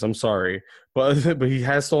 games. I'm sorry. But he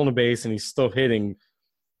has stolen a base, and he's still hitting.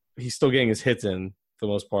 He's still getting his hits in for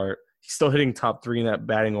the most part. He's still hitting top 3 in that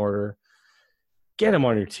batting order. Get him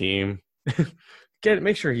on your team.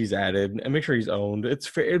 Make sure he's added and make sure he's owned.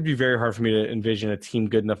 It'd be very hard for me to envision a team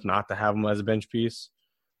good enough not to have him as a bench piece.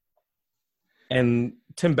 And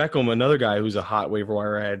Tim Beckham, another guy who's a hot waiver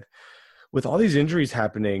wire ad. With all these injuries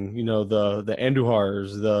happening, the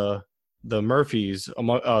Anduhars, the Murphys,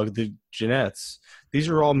 the Jeanettes, these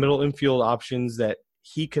are all middle infield options that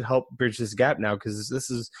he could help bridge this gap now, because this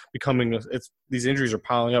is becoming these injuries are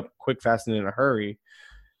piling up quick, fast, and in a hurry.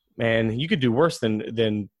 Man, you could do worse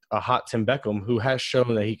than a hot Tim Beckham, who has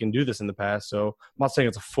shown that he can do this in the past. So I'm not saying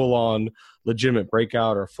it's a full-on legitimate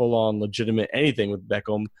breakout or full-on legitimate anything with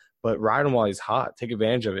Beckham, but ride him while he's hot. Take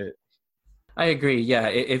advantage of it. I agree. Yeah,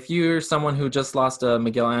 if you're someone who just lost a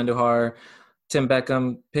Miguel Andujar, Tim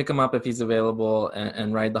Beckham, pick him up if he's available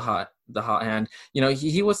and ride the hot hand.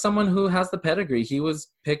 He was someone who has the pedigree. He was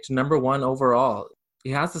picked number 1 overall.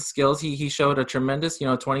 He has the skills. He showed a tremendous,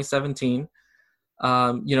 2017.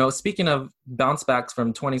 Speaking of bounce backs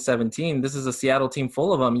from 2017, this is a Seattle team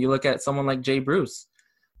full of them. You look at someone like Jay Bruce.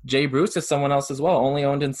 Jay Bruce is someone else as well, only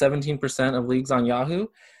owned in 17% of leagues on Yahoo.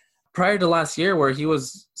 Prior to last year, where he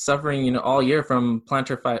was suffering, all year from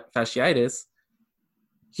plantar fasciitis,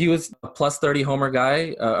 he was a plus 30 homer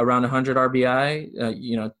guy, around 100 RBI,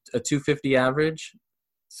 a 250 average.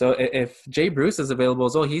 So if Jay Bruce is available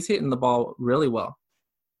as well, he's hitting the ball really well.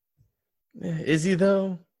 Is he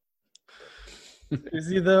though?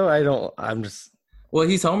 I'm just. Well,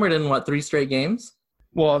 he's homered in 3 straight games?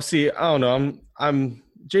 Well, see, I don't know. I'm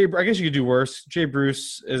Jay. I guess you could do worse. Jay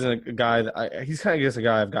Bruce isn't a guy that he's kind of just a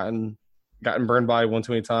guy I've gotten burned by one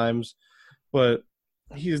too many times, but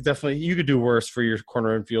he's definitely, you could do worse for your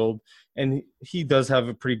corner infield, and he does have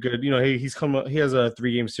a pretty good. He has a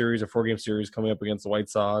 3-game series, a 4-game series coming up against the White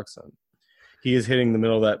Sox, and he is hitting the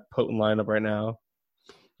middle of that potent lineup right now.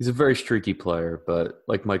 He's a very streaky player, but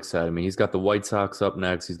like Mike said, I mean, he's got the White Sox up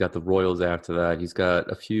next. He's got the Royals after that. He's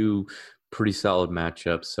got a few pretty solid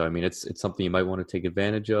matchups. So, I mean, it's something you might want to take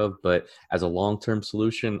advantage of. But as a long-term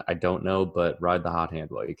solution, I don't know, but ride the hot hand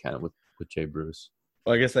while you can with Jay Bruce.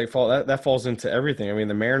 Well, I guess that falls into everything. I mean,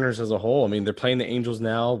 the Mariners as a whole, I mean, they're playing the Angels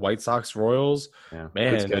now, White Sox, Royals. Yeah,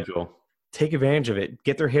 man, good schedule. Take advantage of it.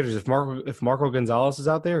 Get their hitters. If Marco Gonzalez is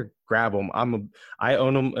out there, grab him. I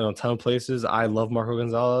own him in a ton of places. I love Marco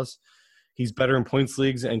Gonzalez. He's better in points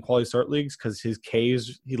leagues and quality start leagues because his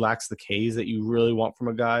Ks, he lacks the Ks that you really want from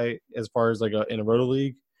a guy as far as like in a roto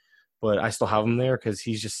league. But I still have him there because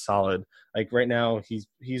he's just solid. Like right now, he's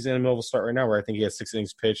in the middle of a start right now where I think he has 6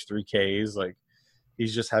 innings pitched, 3 Ks. Like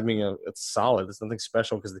he's just having it's solid. It's nothing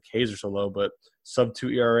special because the Ks are so low, but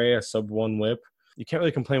sub-2 ERA, a sub-1 WHIP. You can't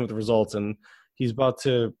really complain with the results. And he's about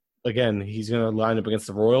to, again, he's going to line up against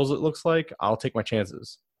the Royals, it looks like. I'll take my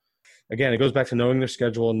chances. Again, it goes back to knowing their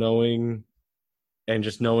schedule, knowing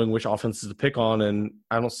which offenses to pick on. And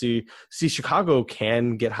I don't see Chicago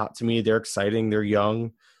can get hot to me. They're exciting. They're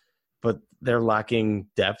young, but they're lacking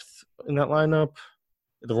depth in that lineup.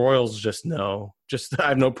 The Royals just no. I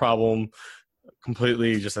have no problem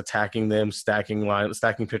completely just attacking them, stacking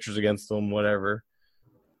pitchers against them, whatever.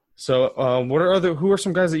 So, who are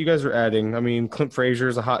some guys that you guys are adding? I mean, Clint Frazier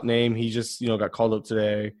is a hot name. He just, got called up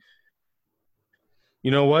today.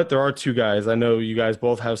 You know what? There are two guys. I know you guys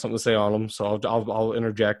both have something to say on them, so I'll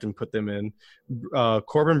interject and put them in.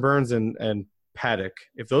 Corbin Burns and Paddock.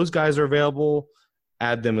 If those guys are available,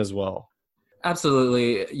 add them as well.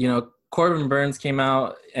 Absolutely. Corbin Burns came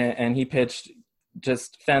out and he pitched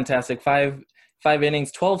just fantastic. Five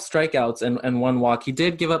innings, 12 strikeouts, and one walk. He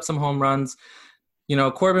did give up some home runs.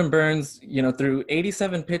 Corbin Burns, through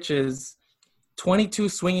 87 pitches, 22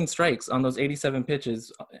 swinging strikes on those 87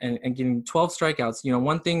 pitches and getting 12 strikeouts.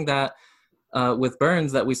 One thing that with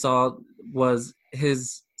Burns that we saw was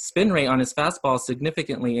his spin rate on his fastball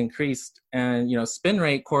significantly increased. And, spin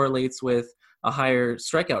rate correlates with a higher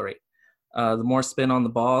strikeout rate. The more spin on the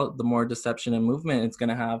ball, the more deception and movement it's going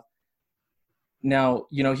to have. Now,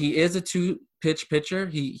 he is a two-pitch pitcher.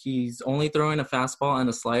 He's only throwing a fastball and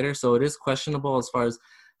a slider, so it is questionable as far as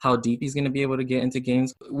how deep he's going to be able to get into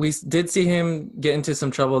games. We did see him get into some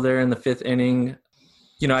trouble there in the fifth inning.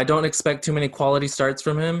 I don't expect too many quality starts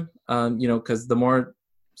from him, because the more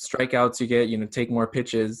strikeouts you get, take more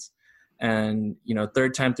pitches. And,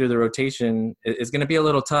 third time through the rotation is going to be a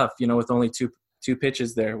little tough, with only two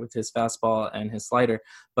pitches there with his fastball and his slider.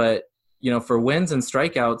 But, for wins and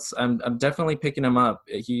strikeouts, I'm definitely picking him up.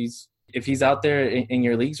 If he's out there in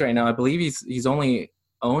your leagues right now, I believe he's only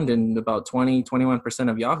owned in about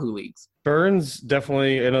 21% of Yahoo leagues. Burns,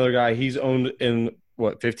 definitely another guy. He's owned in,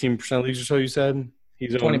 15% of leagues or so you said?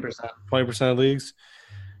 He's owned 20% of leagues.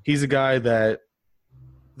 He's a guy that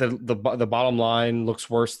the bottom line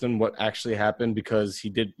looks worse than what actually happened because he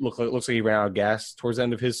did looks like he ran out of gas towards the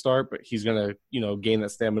end of his start, but he's going to, gain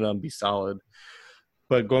that stamina and be solid.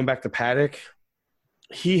 But going back to Paddock,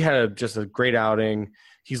 he had just a great outing.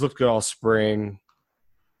 He's looked good all spring.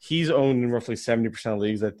 He's owned in roughly 70% of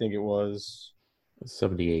leagues, I think it was.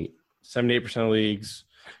 78. 78% of leagues.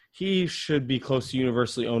 He should be close to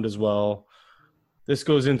universally owned as well. This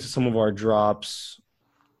goes into some of our drops.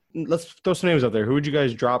 Let's throw some names out there. Who would you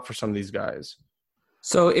guys drop for some of these guys?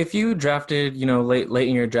 So if you drafted, late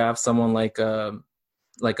in your draft, someone like a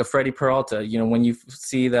Freddie Peralta, when you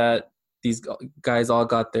see that these guys all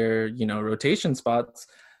got their, rotation spots,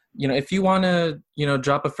 if you want to,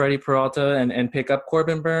 drop a Freddie Peralta and pick up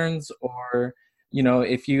Corbin Burns, or,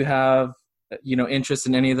 if you have, interest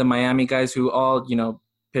in any of the Miami guys who all,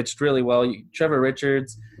 pitched really well, Trevor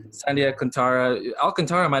Richards, Sandy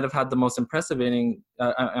Alcantara might have had the most impressive inning.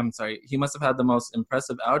 He must have had the most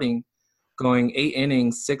impressive outing, going 8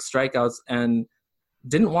 innings, 6 strikeouts, and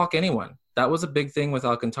didn't walk anyone. That was a big thing with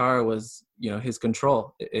Alcantara was, his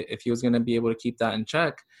control, if he was going to be able to keep that in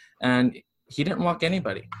check. And he didn't walk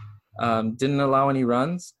anybody, didn't allow any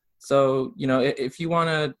runs. So, if you want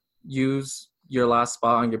to use your last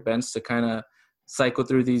spot on your bench to kind of cycle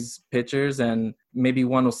through these pitchers and maybe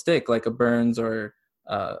one will stick, like a Burns or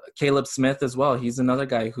Caleb Smith as well. He's another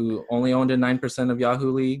guy who only owned in 9% of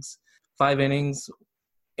Yahoo leagues, 5 innings,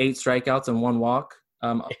 8 strikeouts and 1 walk.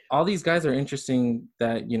 All these guys are interesting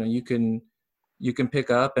that, you can pick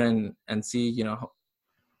up and see,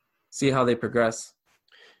 see how they progress.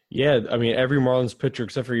 Yeah, I mean, every Marlins pitcher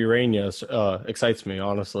except for Ureña excites me,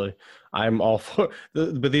 honestly. I'm all for –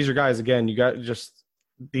 but these are guys, again,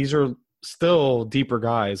 these are still deeper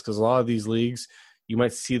guys because a lot of these leagues, you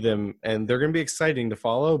might see them, and they're going to be exciting to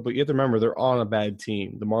follow, but you have to remember they're on a bad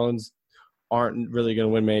team. The Marlins aren't really going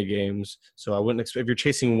to win many games, so I wouldn't expect – if you're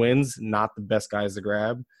chasing wins, not the best guys to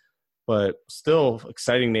grab, but still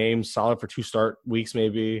exciting names, solid for 2 start weeks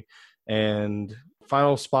maybe, and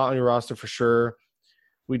final spot on your roster for sure.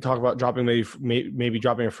 We talk about dropping maybe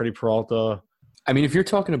dropping a Freddie Peralta. I mean, if you're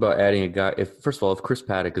talking about adding a guy, first of all, if Chris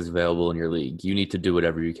Paddock is available in your league, you need to do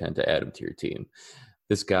whatever you can to add him to your team.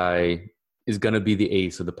 This guy is going to be the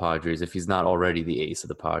ace of the Padres if he's not already the ace of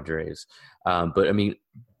the Padres. But I mean,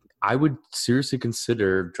 I would seriously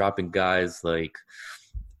consider dropping guys like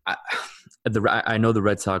I know the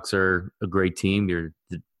Red Sox are a great team.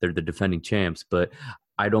 They're the defending champs, but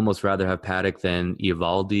I'd almost rather have Paddock than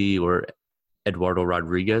Eovaldi or Eduardo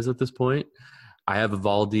Rodriguez at this point. I have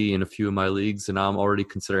Eovaldi in a few of my leagues, and I'm already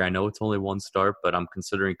considering – I know it's only 1 start, but I'm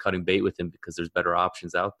considering cutting bait with him because there's better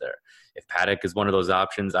options out there. If Paddock is one of those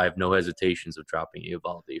options, I have no hesitations of dropping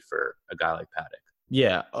Eovaldi for a guy like Paddock.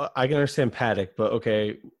 Yeah, I can understand Paddock, but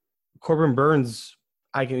okay, Corbin Burns,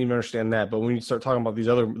 I can even understand that. But when you start talking about the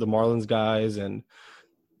Marlins guys, and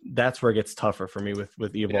that's where it gets tougher for me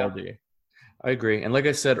with Eovaldi. Yeah. I agree. And like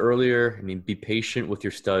I said earlier, I mean, be patient with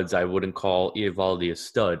your studs. I wouldn't call Eovaldi a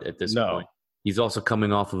stud at this point. He's also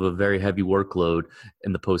coming off of a very heavy workload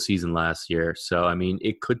in the postseason last year. So, I mean,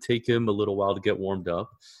 it could take him a little while to get warmed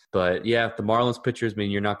up. But, yeah, the Marlins pitchers, I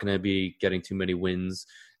mean, you're not going to be getting too many wins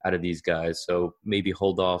out of these guys. So maybe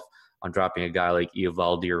hold off on dropping a guy like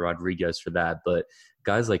Eovaldi or Rodriguez for that. But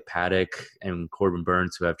guys like Paddock and Corbin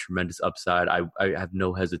Burns, who have tremendous upside, I have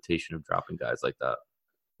no hesitation of dropping guys like that.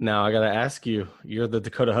 Now I got to ask you, you're the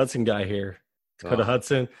Dakota Hudson guy here. Dakota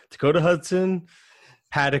Hudson,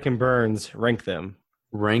 Paddock, and Burns, rank them.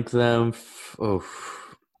 Rank them.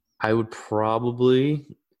 I would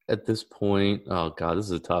probably at this point. Oh God, this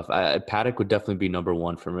is tough. Paddock would definitely be number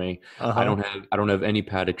one for me. I don't have any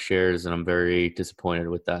Paddock shares, and I'm very disappointed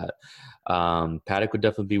with that. Paddock would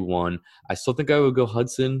definitely be one. I still think I would go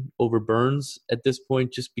Hudson over Burns at this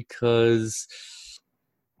point, just because.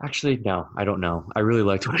 Actually, no, I don't know. I really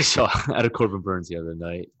liked what I saw out of Corbin Burns the other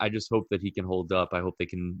night. I just hope that he can hold up. I hope they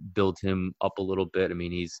can build him up a little bit. I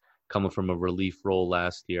mean, he's coming from a relief role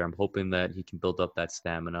last year. I'm hoping that he can build up that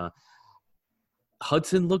stamina.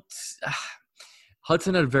 Hudson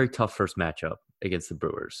had a very tough first matchup against the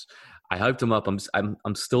Brewers. I hyped him up.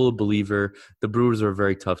 I'm still a believer. The Brewers are a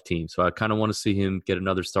very tough team, so I kind of want to see him get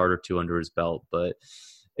another start or two under his belt. But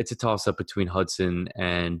it's a toss-up between Hudson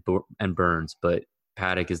and Burns, but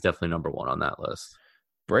Paddock is definitely number one on that list.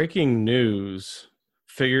 Breaking news,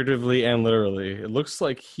 figuratively and literally. It looks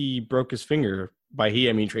like he broke his finger. By he,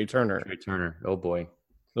 I mean Trey Turner. Trey Turner. Oh, boy.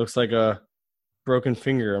 Looks like a broken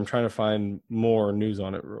finger. I'm trying to find more news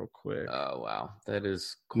on it real quick. Oh, wow. That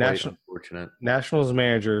is quite unfortunate. Nationals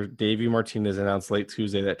manager Davey Martinez announced late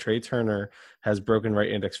Tuesday that Trey Turner has broken right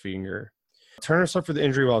index finger. Turner suffered the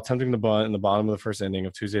injury while attempting to bunt in the bottom of the first inning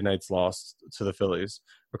of Tuesday night's loss to the Phillies.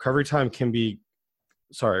 Recovery time can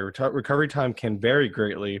vary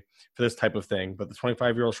greatly for this type of thing, but the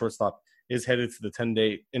 25-year-old shortstop is headed to the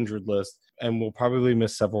 10-day injured list and will probably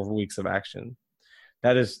miss several weeks of action.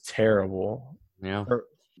 That is terrible. Yeah.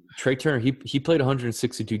 Trey Turner, he played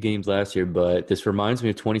 162 games last year, but this reminds me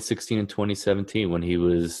of 2016 and 2017 when he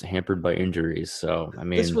was hampered by injuries. So, I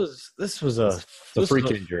mean, this was a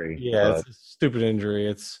freak injury. Yeah, it's a stupid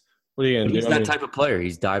injury. What are you going to do? He's that type of player.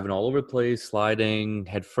 He's diving all over the place, sliding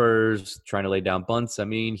head first, trying to lay down bunts. I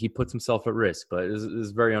mean, he puts himself at risk, but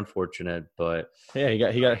it's very unfortunate. But yeah, he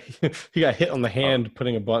got he got hit on the hand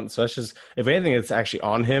putting a bunt. So that's just, if anything, it's actually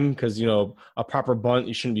on him because a proper bunt,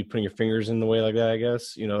 you shouldn't be putting your fingers in the way like that. I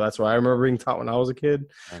guess that's what I remember being taught when I was a kid.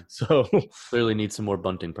 Yeah. So clearly needs some more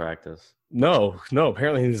bunting practice. No,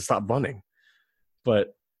 apparently he needs to stop bunting.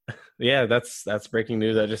 But yeah, that's breaking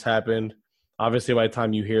news that just happened. Obviously, by the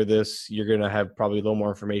time you hear this, you're going to have probably a little more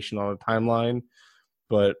information on the timeline.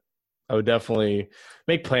 But I would definitely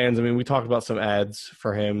make plans. I mean, we talked about some ads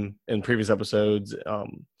for him in previous episodes,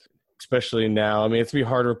 especially now. I mean, it's going to be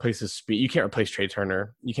hard to replace his speed. You can't replace Trey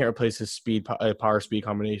Turner. You can't replace his speed, power-speed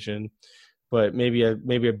combination. But maybe a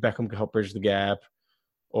Beckham could help bridge the gap,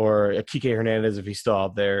 or a Kike Hernandez if he's still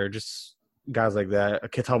out there. Just guys like that. A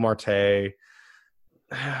Ketel Marte.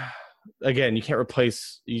 Again, you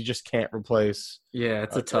just can't replace. Yeah,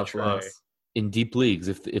 it's a tough loss. In deep leagues,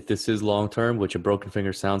 if this is long term, which a broken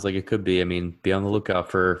finger sounds like it could be, I mean, be on the lookout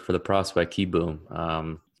for the prospect Key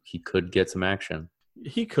Boom. He could get some action.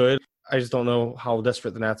 He could. I just don't know how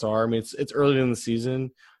desperate the Nats are. I mean, it's early in the season.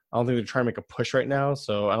 I don't think they're trying to make a push right now,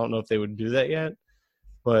 so I don't know if they would do that yet.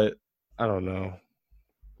 But I don't know.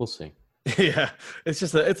 We'll see. Yeah,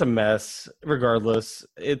 it's a mess. Regardless,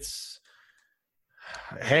 it's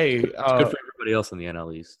good for everybody else in the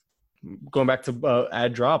NL East. Going back to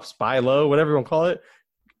ad drops, buy low, whatever you want to call it.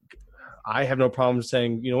 I have no problem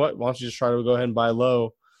saying, you know what? Why don't you just try to go ahead and buy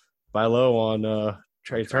low on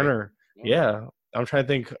Trey Turner? Yeah, I'm trying to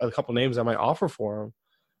think of a couple names I might offer for him.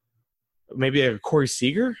 Maybe a Corey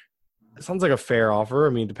Seager. It sounds like a fair offer. I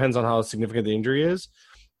mean, it depends on how significant the injury is,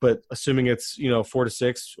 but assuming it's 4 to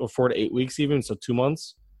 6 or 4 to 8 weeks even, so 2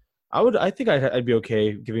 months. I think I'd be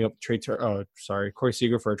okay giving up Corey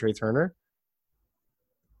Seager for a Trey Turner.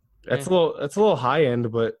 That's a little high end,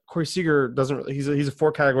 but Corey Seager doesn't. He's a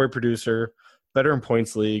 4-category producer, better in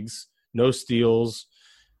points leagues, no steals,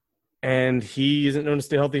 and he isn't known to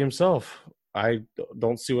stay healthy himself. I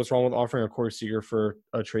don't see what's wrong with offering a Corey Seager for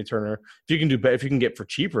a Trey Turner. If you can get for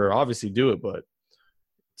cheaper, obviously do it. But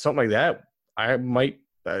something like that, I might.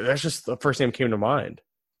 That's just the first name that came to mind.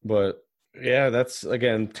 But yeah, that's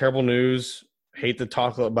again terrible news. Hate to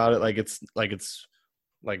talk about it like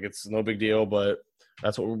it's no big deal, but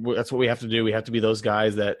that's what we have to do. We have to be those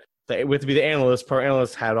guys that we have to be the analyst, put our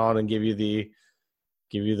analyst hat on, and give you the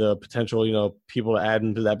potential people to add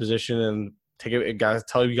into that position and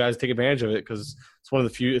tell you guys to take advantage of it because it's one of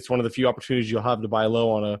the few opportunities you'll have to buy low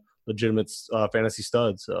on a legitimate fantasy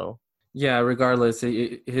stud. So yeah, regardless,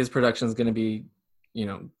 his production is going to be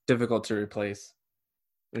difficult to replace.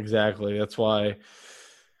 Exactly. That's why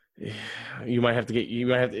you might have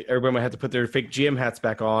to everybody might have to put their fake GM hats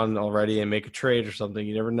back on already and make a trade or something.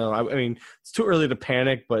 You never know. I mean, it's too early to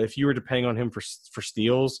panic, but if you were depending on him for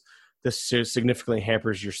steals, this significantly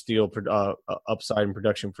hampers your steal upside and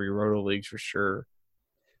production for your roto leagues for sure.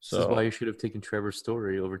 So this is why you should have taken Trevor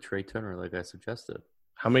Story over Trey Turner, like I suggested.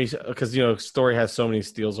 How many? Because Story has so many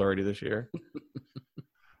steals already this year.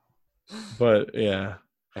 But yeah,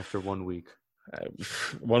 after 1 week.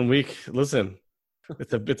 1 week. Listen,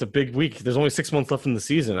 it's a big week. There's only 6 months left in the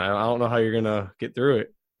season. I don't know how you're gonna get through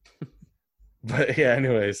it. But yeah,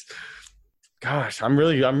 anyways, gosh, I'm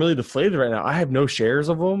really deflated right now. I have no shares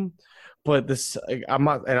of them, but I'm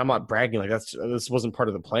not bragging. Like this wasn't part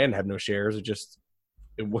of the plan to have no shares. It just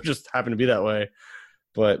happened to be that way.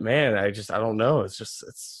 But man, I don't know.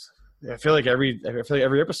 I feel like every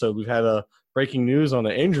episode we've had a breaking news on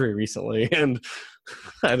an injury recently, and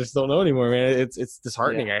I just don't know anymore, man. It's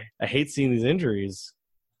disheartening. Yeah. I hate seeing these injuries.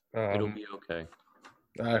 It'll be okay.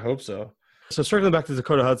 I hope so. So circling back to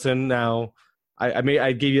Dakota Hudson now,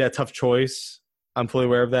 I gave you that tough choice. I'm fully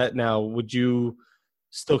aware of that. Now, would you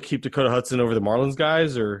still keep Dakota Hudson over the Marlins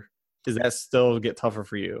guys, or does that still get tougher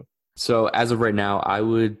for you? So as of right now, I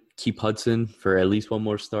would keep Hudson for at least one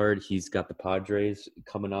more start. He's got the Padres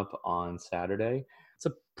coming up on Saturday. It's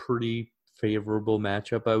a pretty favorable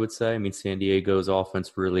matchup, I would say. I mean, San Diego's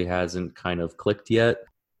offense really hasn't kind of clicked yet.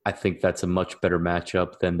 I think that's a much better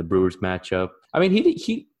matchup than the Brewers matchup. I mean,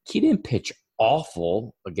 he didn't pitch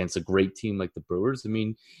awful against a great team like the Brewers. I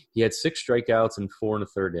mean, he had 6 strikeouts in 4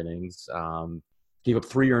 1/3 innings. Gave up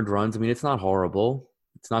 3 earned runs. I mean, it's not horrible.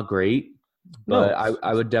 It's not great. But no.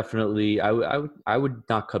 I would definitely I would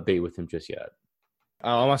not cut bait with him just yet.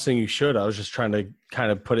 I'm not saying you should. I was just trying to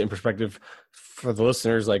kind of put it in perspective for the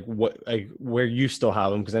listeners, where you still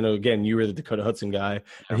have him, because I know again you were the Dakota Hudson guy,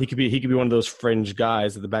 and he could be one of those fringe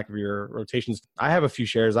guys at the back of your rotations. I have a few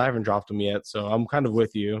shares. I haven't dropped him yet, so I'm kind of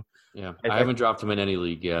with you. Yeah, I haven't dropped him in any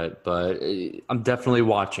league yet, but I'm definitely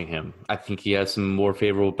watching him. I think he has some more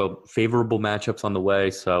favorable matchups on the way,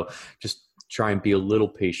 so just try and be a little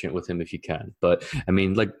patient with him if you can. But I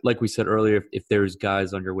mean, like we said earlier, if there's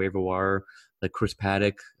guys on your waiver wire like Chris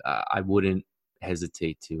Paddock, I wouldn't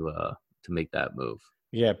hesitate to make that move.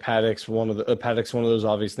 Yeah, Paddock's one of those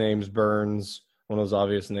obvious names. Burns, one of those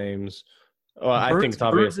obvious names. Well, I think it's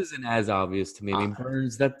obvious. Burns isn't as obvious to me. I mean,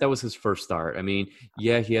 Burns, that was his first start. I mean,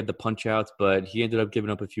 yeah, he had the punch outs, but he ended up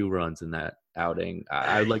giving up a few runs in that outing.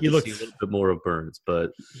 I'd like to see a little bit more of Burns,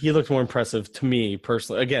 but he looked more impressive to me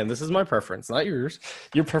personally. Again, this is my preference, not yours.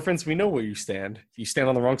 Your preference, we know where you stand. You stand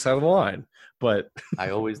on the wrong side of the line, but I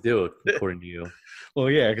always do, according to you.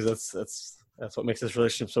 Well, yeah, because that's what makes this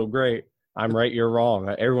relationship so great. I'm right, you're wrong.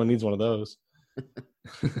 Everyone needs one of those.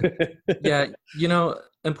 Yeah,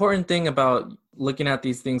 important thing about looking at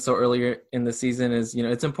these things so earlier in the season is,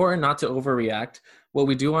 it's important not to overreact. What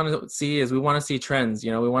we do want to see is we want to see trends.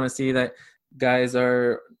 We want to see that guys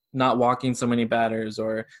are not walking so many batters,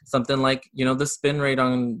 or something like, the spin rate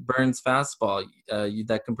on Burns' fastball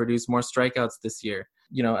that can produce more strikeouts this year.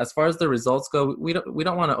 As far as the results go, we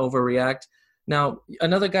don't want to overreact. Now,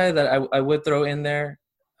 another guy that I would throw in there,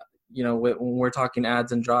 when we're talking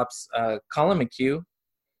ads and drops, Colin McHugh.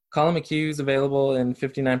 Colin McHugh is available in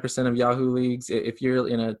 59% of Yahoo leagues. If you're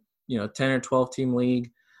in a 10 or 12 team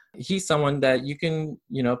league, he's someone that you can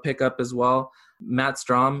pick up as well. Matt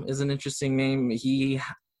Strahm is an interesting name. He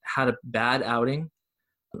had a bad outing,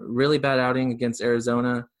 really bad outing against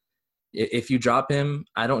Arizona. If you drop him,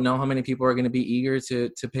 I don't know how many people are going to be eager to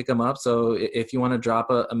pick him up. So if you want to drop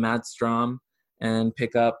a Matt Strahm and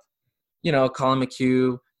pick up, Colin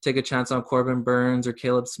McHugh, take a chance on Corbin Burns or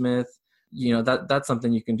Caleb Smith, that's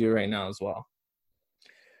something you can do right now as well.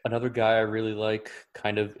 Another guy I really like,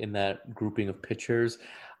 kind of in that grouping of pitchers,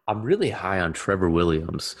 I'm really high on Trevor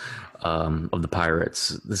Williams of the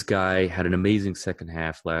Pirates. This guy had an amazing second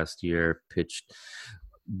half last year,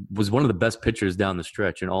 was one of the best pitchers down the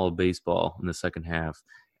stretch in all of baseball in the second half.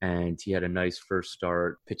 And he had a nice first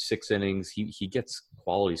start, pitched 6 innings. He gets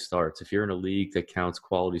quality starts. If you're in a league that counts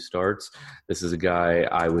quality starts, this is a guy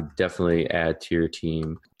I would definitely add to your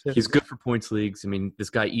team. He's good for points leagues. I mean, this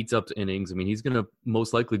guy eats up innings. I mean, he's going to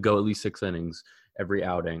most likely go at least 6 innings every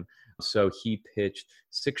outing. So he pitched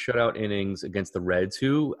 6 shutout innings against the Reds,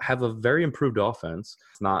 who have a very improved offense.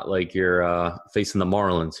 It's not like you're facing the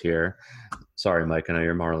Marlins here. Sorry, Mike, I know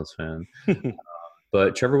you're a Marlins fan.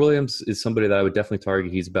 But Trevor Williams is somebody that I would definitely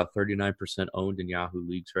target. He's about 39% owned in Yahoo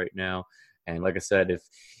leagues right now. And like I said,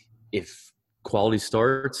 if quality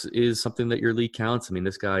starts is something that your league counts. I mean,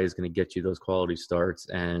 this guy is going to get you those quality starts,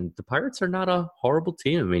 and the Pirates are not a horrible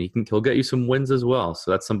team. I mean, he'll get you some wins as well.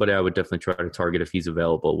 So that's somebody I would definitely try to target if he's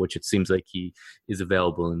available, which it seems like he is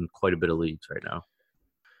available in quite a bit of leagues right now.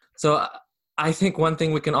 So I think one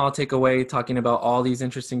thing we can all take away talking about all these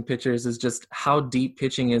interesting pitchers is just how deep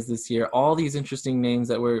pitching is this year. All these interesting names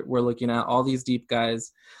that we're looking at, all these deep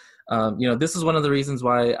guys. This is one of the reasons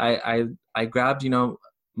why I grabbed,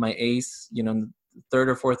 my ace, third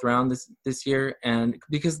or fourth round this year, and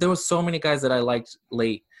because there was so many guys that I liked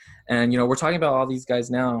late, and we're talking about all these guys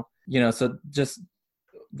now, so just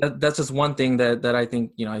that's just one thing that I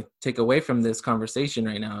think I take away from this conversation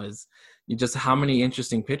right now is just how many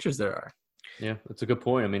interesting pitchers there are. Yeah, that's a good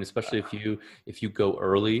point. I mean, especially if you go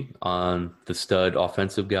early on the stud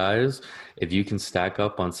offensive guys, if you can stack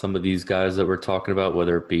up on some of these guys that we're talking about,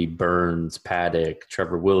 whether it be Burns, Paddock,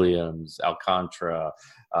 Trevor Williams, Alcantara,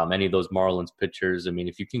 any of those Marlins pitchers. I mean,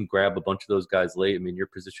 if you can grab a bunch of those guys late, I mean, you're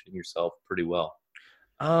positioning yourself pretty well.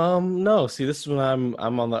 No. See, this is when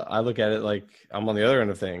I look at it like I'm on the other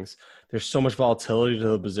end of things. There's so much volatility to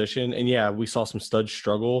the position, and yeah, we saw some studs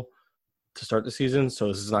struggle to start the season, so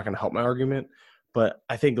this is not going to help my argument. But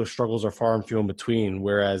I think those struggles are far and few in between.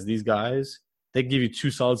 Whereas these guys, they give you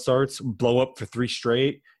 2 solid starts, blow up for 3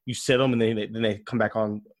 straight. You sit them, and then they come back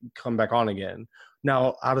on again.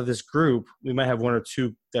 Now, out of this group, we might have 1 or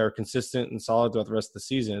 2 that are consistent and solid throughout the rest of the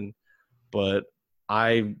season. But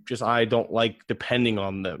I don't like depending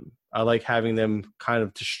on them. I like having them kind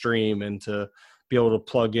of to stream and to be able to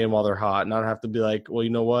plug in while they're hot, not have to be like, well, you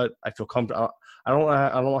know what? I feel comfortable. I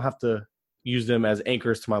don't have to use them as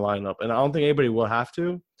anchors to my lineup. And I don't think anybody will have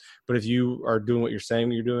to, but if you are doing what you're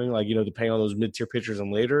saying you're doing, like, depending on those mid-tier pitchers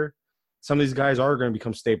and later, some of these guys are going to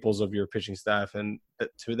become staples of your pitching staff. And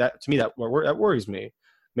to me, that worries me.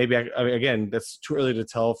 Maybe again, that's too early to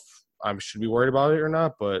tell if I should be worried about it or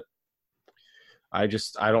not, but I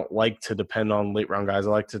don't like to depend on late round guys. I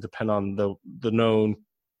like to depend on the known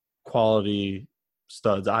quality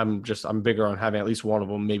studs. I'm bigger on having at least one of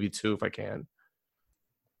them, maybe 2 if I can.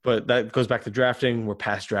 But that goes back to drafting. We're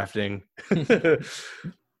past drafting.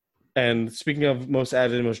 And speaking of most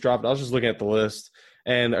added and most dropped, I was just looking at the list.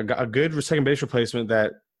 And a good second base replacement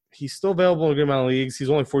that he's still available in a good amount of leagues. He's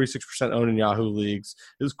only 46% owned in Yahoo leagues.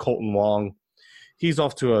 It was Colton Wong. He's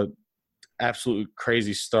off to a absolute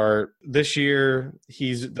crazy start. This year,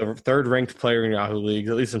 he's the 3rd ranked player in Yahoo leagues,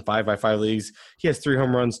 at least in 5x5 leagues. He has 3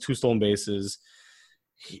 home runs, 2 stolen bases.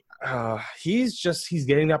 He's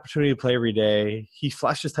getting the opportunity to play every day. He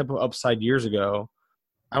flashed this type of upside years ago.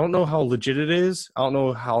 I don't know how legit it is. I don't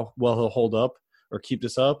know how well he'll hold up or keep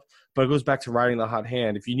this up, but it goes back to riding the hot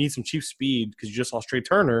hand. If you need some cheap speed because you just lost Trey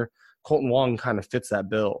Turner, Colton Wong kind of fits that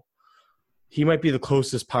bill. He might be the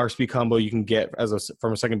closest power speed combo you can get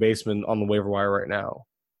from a second baseman on the waiver wire right now.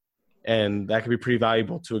 And that could be pretty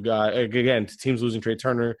valuable to a guy. Again, to teams losing Trey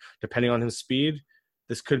Turner, depending on his speed,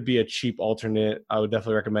 this could be a cheap alternate. I would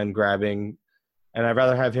definitely recommend grabbing. And I'd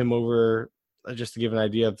rather have him over, just to give an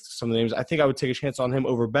idea of some of the names, I think I would take a chance on him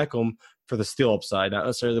over Beckham for the steal upside, not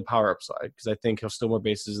necessarily the power upside, because I think he'll steal more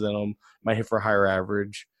bases than him, might hit for a higher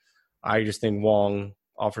average. I just think Wong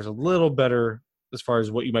offers a little better as far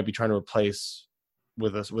as what you might be trying to replace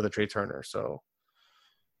with a Trey Turner. So,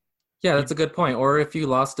 yeah, that's a good point. Or if you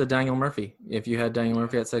lost to Daniel Murphy, if you had Daniel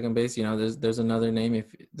Murphy at second base, there's another name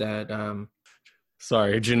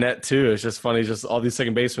Sorry, Jeanette too. It's just funny. Just all these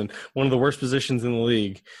second basemen, one of the worst positions in the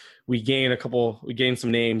league. We gained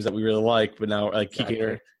some names that we really like, but now like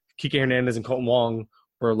Kike Hernandez and Colton Wong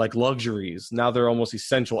were like luxuries. Now they're almost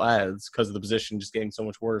essential ads because of the position just getting so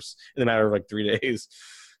much worse in a matter of like 3 days.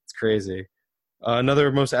 It's crazy.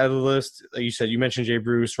 Another most added list, like you mentioned Jay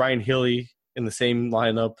Bruce, Ryan Healy in the same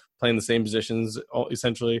lineup, playing the same positions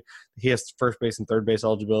essentially. He has first base and third base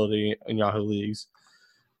eligibility in Yahoo leagues.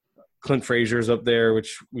 Clint Frazier's up there,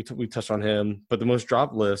 which we touched on him. But the most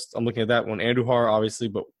dropped list, I'm looking at that one. Andujar, obviously,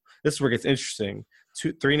 but this is where it gets interesting.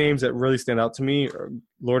 3 names that really stand out to me are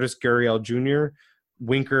Lourdes Gurriel Jr.,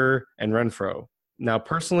 Winker, and Renfroe. Now,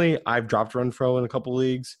 personally, I've dropped Renfroe in a couple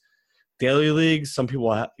leagues. Daily leagues, some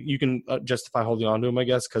people you can justify holding on to him, I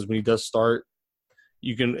guess, because when he does start,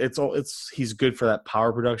 you can. He's good for that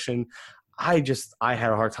power production. I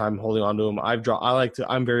had a hard time holding on to him.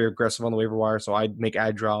 I'm very aggressive on the waiver wire, so I make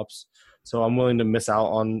ad drops. So I'm willing to miss out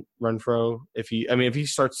on Renfroe if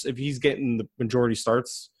he's getting the majority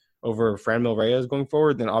starts over Franmil Reyes going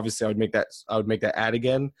forward, then obviously I would make that ad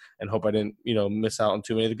again and hope I didn't, miss out on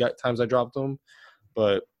too many of the times I dropped him.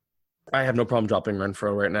 But I have no problem dropping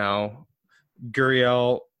Renfroe right now.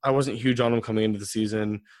 Gurriel, I wasn't huge on him coming into the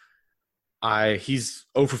season. He's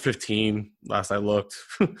 0 for 15 last I looked.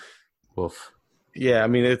 Woof. Yeah, I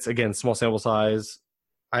mean, it's, again, small sample size.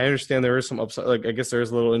 I understand there is some upside. Like, I guess there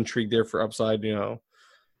is a little intrigue there for upside,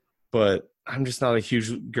 but I'm just not a huge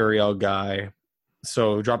Gurriel guy.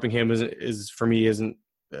 So dropping him hasn't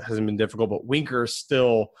been difficult, but Winker is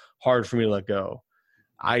still hard for me to let go.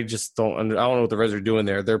 I just I don't know what the Reds are doing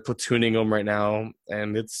there. They're platooning him right now,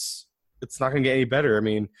 and it's not going to get any better. I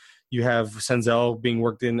mean, you have Senzel being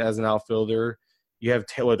worked in as an outfielder. You have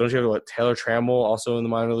Taylor. Don't you have Taylor Trammell also in the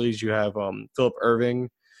minor leagues? You have Philip Irving.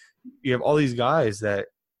 You have all these guys that.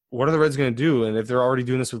 What are the Reds going to do? And if they're already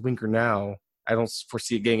doing this with Winker now, I don't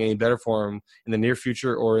foresee it getting any better for him in the near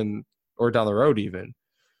future or down the road even.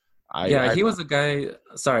 He was a guy.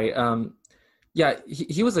 Sorry.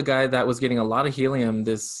 He was a guy that was getting a lot of helium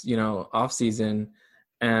this off season,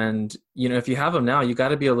 and if you have him now, you got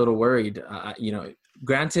to be a little worried.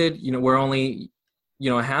 Granted, we're only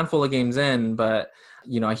a handful of games in, but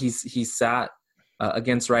he's sat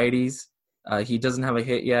against righties. He doesn't have a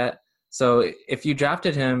hit yet. So if you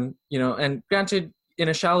drafted him, and granted, in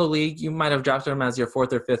a shallow league, you might have drafted him as your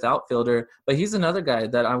fourth or fifth outfielder, but he's another guy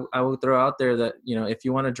that I will throw out there that, if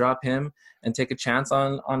you want to drop him and take a chance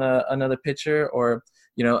on another pitcher or,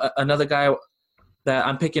 another guy that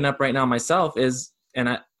I'm picking up right now myself is,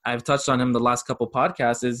 and I've touched on him the last couple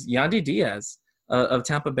podcasts, is Yandy Diaz of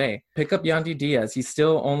Tampa Bay. Pick up Yandy Diaz. He's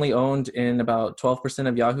still only owned in about 12%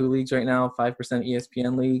 of Yahoo leagues right now, 5%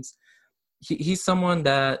 ESPN leagues. He's someone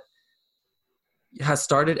that has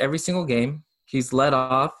started every single game. He's led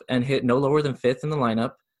off and hit no lower than fifth in the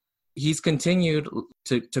lineup. He's continued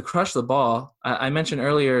to crush the ball. I mentioned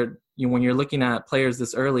earlier, when you're looking at players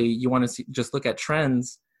this early, you want to just look at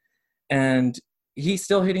trends. And he's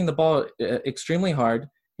still hitting the ball extremely hard.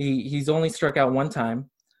 He's only struck out one time.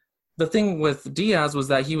 The thing with Diaz was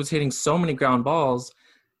that he was hitting so many ground balls,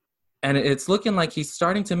 and it's looking like he's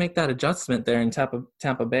starting to make that adjustment there in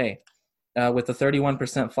Tampa Bay with a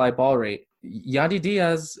 31% fly ball rate. Yandy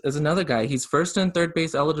Diaz is another guy. He's first and third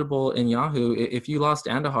base eligible in Yahoo. If you lost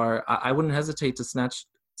Andahar, I wouldn't hesitate to snatch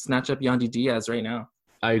up Yandy Diaz right now.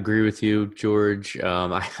 I agree with you, George.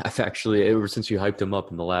 I've actually, ever since you hyped him up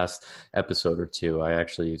in the last episode or two, I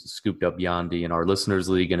actually scooped up Yandy in our listeners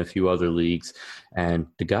league and a few other leagues. And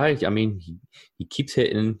the guy, I mean, he keeps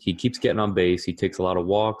hitting, he keeps getting on base, he takes a lot of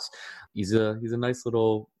walks. He's a nice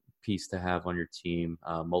little piece to have on your team.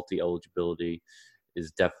 Multi-eligibility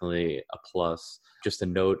is definitely a plus. Just a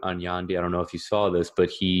note on Yandy, I don't know if you saw this, but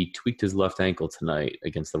he tweaked his left ankle tonight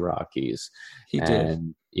against the Rockies. He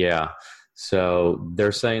did. Yeah. So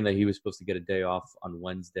they're saying that he was supposed to get a day off on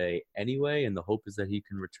Wednesday anyway, and the hope is that he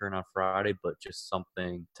can return on Friday, but just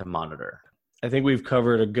something to monitor. I think we've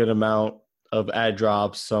covered a good amount of ad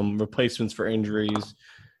drops, some replacements for injuries.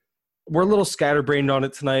 We're a little scatterbrained on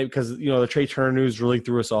it tonight because, the Trey Turner news really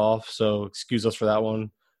threw us off, so excuse us for that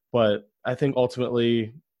one. But I think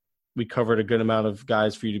ultimately we covered a good amount of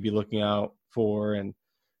guys for you to be looking out for.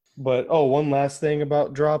 But one last thing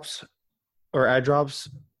about drops or ad drops.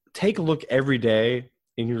 Take a look every day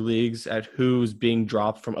in your leagues at who's being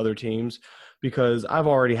dropped from other teams, because I've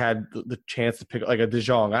already had the chance to pick like a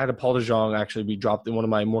DeJong. I had a Paul DeJong actually be dropped in one of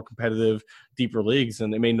my more competitive, deeper leagues,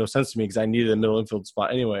 and it made no sense to me because I needed a middle infield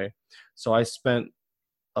spot anyway. So I spent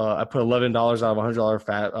I put $11 out of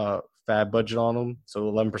 $100 fab budget on him, so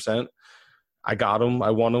 11%. I got him.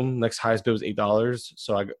 I won him. Next highest bid was $8,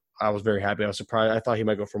 so I was very happy. I was surprised. I thought he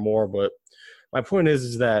might go for more, but my point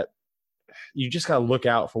is that you just got to look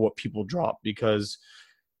out for what people drop, because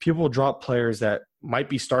people drop players that might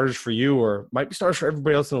be starters for you or might be starters for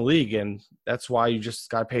everybody else in the league, and that's why you just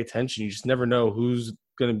got to pay attention. You just never know who's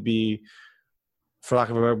going to be, for lack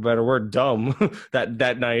of a better word, dumb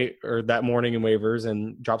that night or that morning in waivers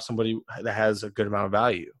and drop somebody that has a good amount of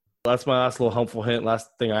value. That's my last little helpful hint, last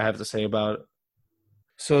thing I have to say about it.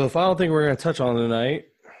 So the final thing we're going to touch on tonight,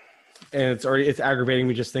 and it's aggravating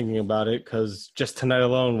me just thinking about it, because just tonight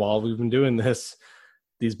alone, while we've been doing this,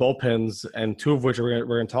 these bullpens, and two of which we're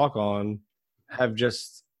going to talk on, they're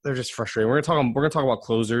just frustrating. We're going to talk about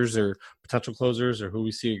closers or potential closers or who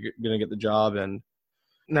we see going to get the job. And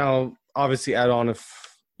now, obviously, add on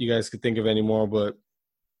if you guys could think of any more, but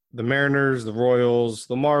the Mariners, the Royals,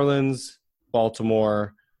 the Marlins,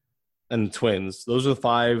 Baltimore, and the Twins. Those are the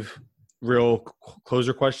 5 real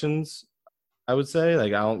closer questions, I would say,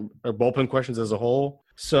 or bullpen questions as a whole.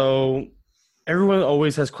 So everyone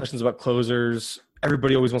always has questions about closers.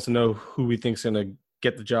 Everybody always wants to know who we think's going to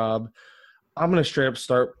get the job. I'm going to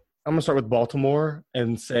start with Baltimore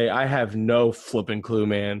and say I have no flipping clue,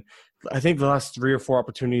 man. I think the last 3 or 4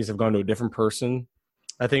 opportunities have gone to a different person.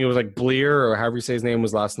 I think it was like Bleer or however you say his name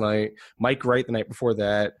was last night. Mike Wright the night before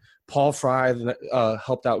that. Paul Fry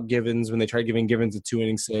helped out Givens when they tried giving Givens a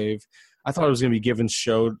 2-inning save. I thought it was going to be Givens'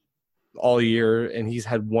 show all year, and he's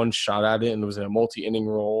had one shot at it, and it was in a multi-inning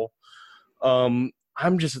role.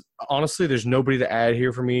 I'm just – honestly, there's nobody to add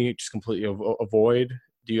here for me. Just completely avoid.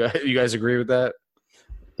 Do you guys agree with that?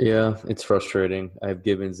 Yeah, it's frustrating. I have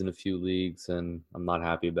Givens in a few leagues, and I'm not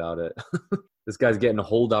happy about it. This guy's getting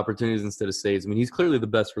hold opportunities instead of saves. I mean, he's clearly the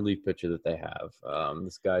best relief pitcher that they have.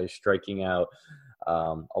 This guy is striking out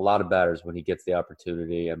a lot of batters when he gets the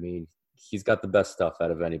opportunity. I mean, he's got the best stuff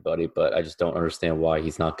out of anybody, but I just don't understand why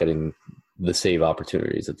he's not getting the save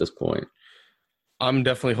opportunities at this point. I'm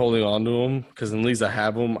definitely holding on to him because in leagues I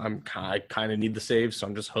have him, I kind of need the saves, so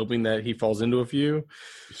I'm just hoping that he falls into a few.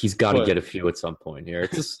 He's got to get a few at some point here.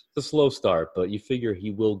 It's a slow start, but you figure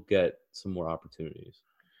he will get some more opportunities.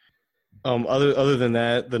 Other than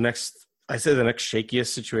that, the next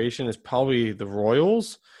shakiest situation is probably the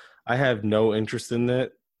Royals. I have no interest in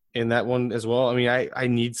that one as well. I mean, I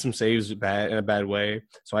need some saves in a bad way.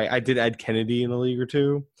 So I did add Kennedy in a league or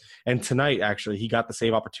two. And tonight, actually, he got the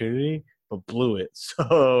save opportunity, but blew it.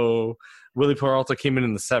 So Willie Peralta came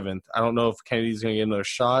in the 7th. I don't know if Kennedy's going to get another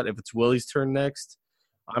shot. If it's Willie's turn next,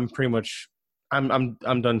 I'm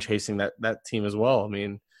done chasing that team as well. I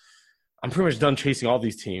mean, I'm pretty much done chasing all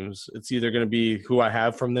these teams. It's either going to be who I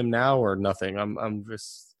have from them now or nothing. I'm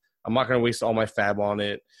not going to waste all my fab on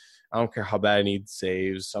it. I don't care how bad I need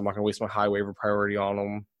saves. I'm not going to waste my high waiver priority on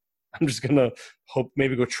them. I'm just going to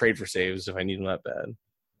maybe go trade for saves if I need them that bad.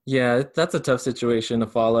 Yeah, that's a tough situation to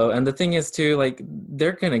follow. And the thing is, too, like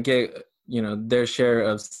they're going to get, their share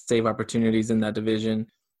of save opportunities in that division.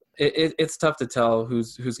 It's tough to tell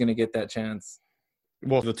who's going to get that chance.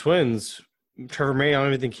 Well, the Twins, Trevor May, I don't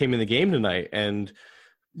even think came in the game tonight. And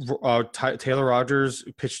Taylor Rogers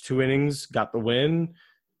pitched 2 innings, got the win,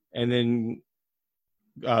 and then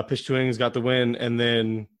pitched 2 innings, got the win, and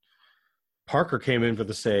then Parker came in for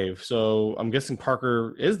the save. So I'm guessing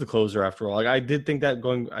Parker is the closer after all. Like I did think that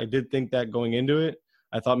going into it.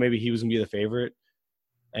 I thought maybe he was gonna be the favorite,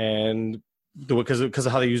 and because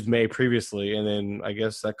of how they used May previously, and then I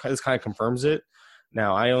guess this kind of confirms it.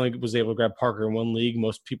 Now I only was able to grab Parker in one league.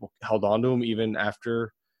 Most people held on to him even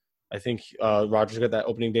after I think Rogers got that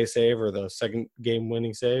opening day save or the second game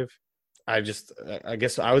winning save. I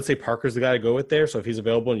guess I would say Parker's the guy to go with there. So if he's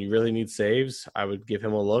available and you really need saves, I would give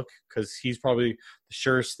him a look because he's probably the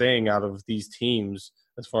surest thing out of these teams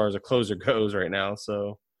as far as a closer goes right now.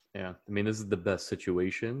 So yeah, I mean, this is the best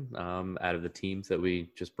situation out of the teams that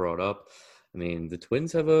we just brought up. I mean, the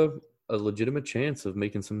Twins have a legitimate chance of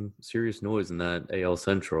making some serious noise in that AL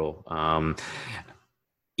Central.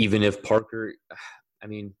 Even if Parker, I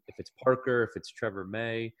mean, if it's Parker, if it's Trevor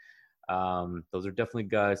May, those are definitely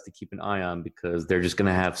guys to keep an eye on because they're just going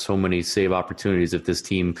to have so many save opportunities if this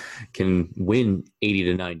team can win 80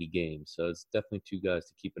 to 90 games. So it's definitely 2 guys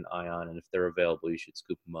to keep an eye on, and if they're available, you should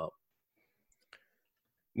scoop them up.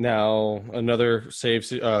 Now, another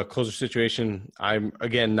closer situation I'm,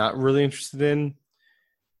 again, not really interested in.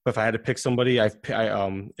 But if I had to pick somebody, first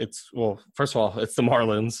of all, it's the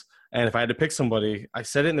Marlins. And if I had to pick somebody, I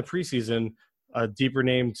said it in the preseason, a deeper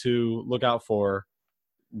name to look out for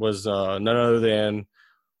was none other than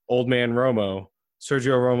old man Romo.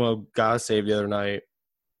 Sergio Romo got a save the other night.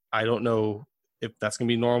 I don't know if that's going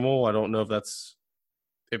to be normal. I don't know if that's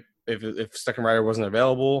if second rider wasn't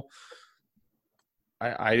available.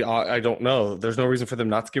 I don't know. There's no reason for them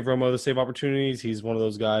not to give Romo the save opportunities. He's one of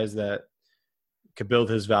those guys that could build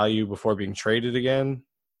his value before being traded again.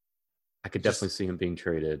 I could definitely see him being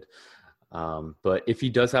traded. But if he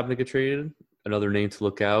does happen to get traded, another name to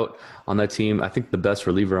look out on that team, I think the best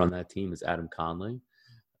reliever on that team is Adam Conley.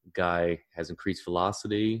 Guy has increased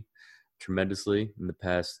velocity tremendously in the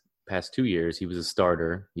past 2 years. He was a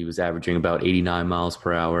starter. He was averaging about 89 miles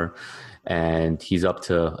per hour, and he's up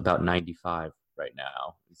to about 95 right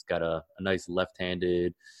now. He's got a nice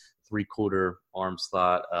left-handed three-quarter arm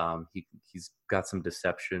slot. He's got some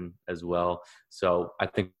deception as well. So I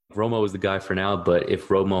think Romo is the guy for now, but if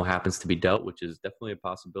Romo happens to be dealt, which is definitely a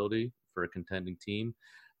possibility for a contending team,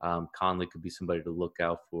 Conley could be somebody to look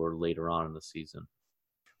out for later on in the season.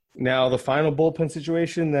 Now, the final bullpen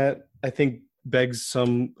situation that I think begs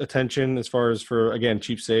some attention as far as for, again,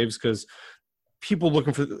 cheap saves, because people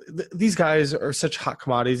looking for these guys are such hot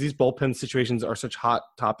commodities. These bullpen situations are such hot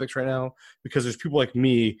topics right now because there's people like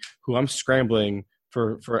me who I'm scrambling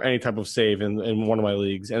for any type of save in one of my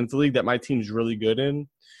leagues. And it's a league that my team's really good in.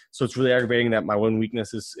 So it's really aggravating that my one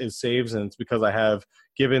weakness is saves. And it's because I have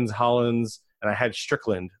Givens, Hollins, and I had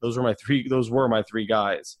Strickland. Those were my three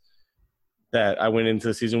guys. that I went into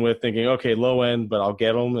the season with thinking, okay, low end, but I'll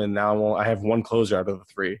get them. And now I have one closer out of the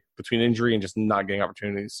three between injury and just not getting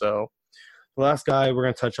opportunities. So the last guy we're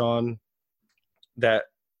going to touch on that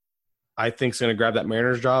I think is going to grab that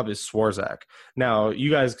Mariners job is Swarzak. Now,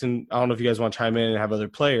 you guys can – I don't know if you guys want to chime in and have other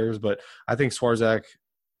players, but I think Swarzak,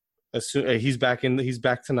 he's back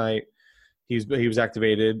tonight. He was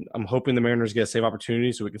activated. I'm hoping the Mariners get a save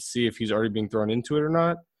opportunity so we can see if he's already being thrown into it or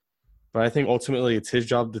not. But I think ultimately it's his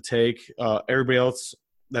job to take. Everybody else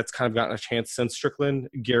that's kind of gotten a chance since Strickland,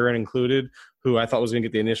 Guerin included, who I thought was going to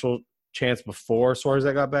get the initial chance before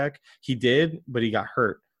Swarzak got back. He did, but he got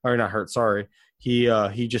hurt. Or not hurt, sorry. He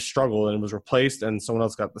just struggled and was replaced, and someone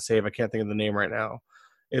else got the save. I can't think of the name right now.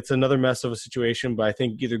 It's another mess of a situation, but I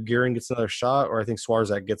think either Guerin gets another shot or I think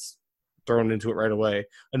Swarzak gets thrown into it right away.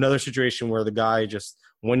 Another situation where the guy just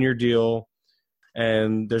one-year deal,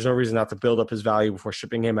 and there's no reason not to build up his value before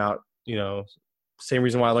shipping him out. You know, same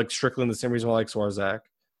reason why I like Strickland, the same reason why I like Swarzak.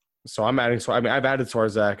 So I've added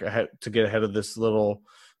Swarzak to get ahead of this little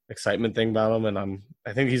excitement thing about him, and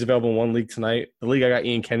I think he's available in one league tonight. The league I got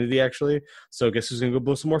Ian Kennedy actually. So guess who's gonna go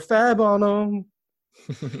blow some more fab on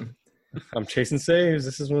him? I'm chasing saves.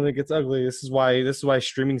 This is when it gets ugly. This is why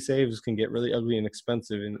streaming saves can get really ugly and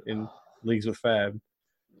expensive in leagues with fab.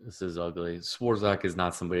 This is ugly. Swarzak is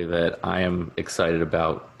not somebody that I am excited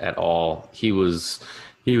about at all. He was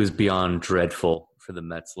beyond dreadful for the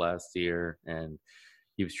Mets last year, and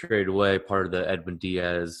he was traded away, part of the Edwin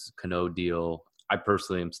Diaz Cano deal. I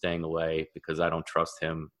personally am staying away because I don't trust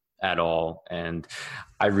him at all, and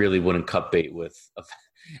I really wouldn't cut bait with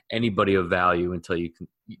anybody of value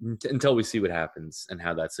until we see what happens and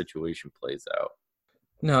how that situation plays out.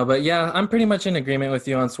 No, but yeah, I'm pretty much in agreement with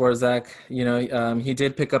you on Swarzak. You know, he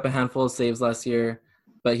did pick up a handful of saves last year,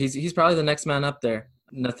 but he's probably the next man up there.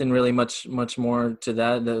 Nothing really much more to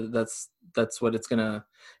that. That's what it's gonna.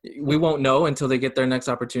 We won't know until they get their next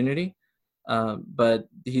opportunity. But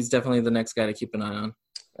he's definitely the next guy to keep an eye on.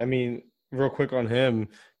 I mean, real quick on him,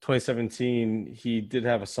 2017, he did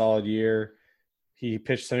have a solid year. He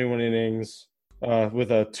pitched 71 innings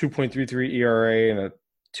with a 2.33 ERA and a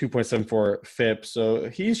 2.74 FIP. So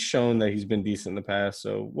he's shown that he's been decent in the past.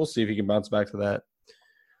 So we'll see if he can bounce back to that.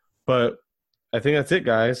 But I think that's it,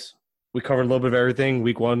 guys. We covered a little bit of everything.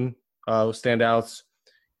 Week 1, standouts,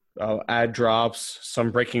 ad drops,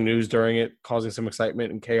 some breaking news during it, causing some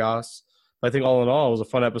excitement and chaos. I think all in all, it was a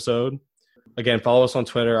fun episode. Again, follow us on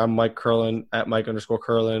Twitter. I'm Mike Curlin, at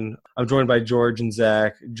Mike_Curlin. I'm joined by George and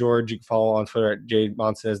Zach. George, you can follow on Twitter at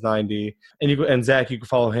JMontanez90. And Zach, you can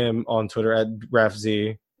follow him on Twitter at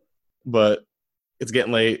RafZ. But it's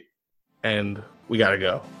getting late, and we got to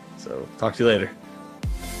go. So talk to you later.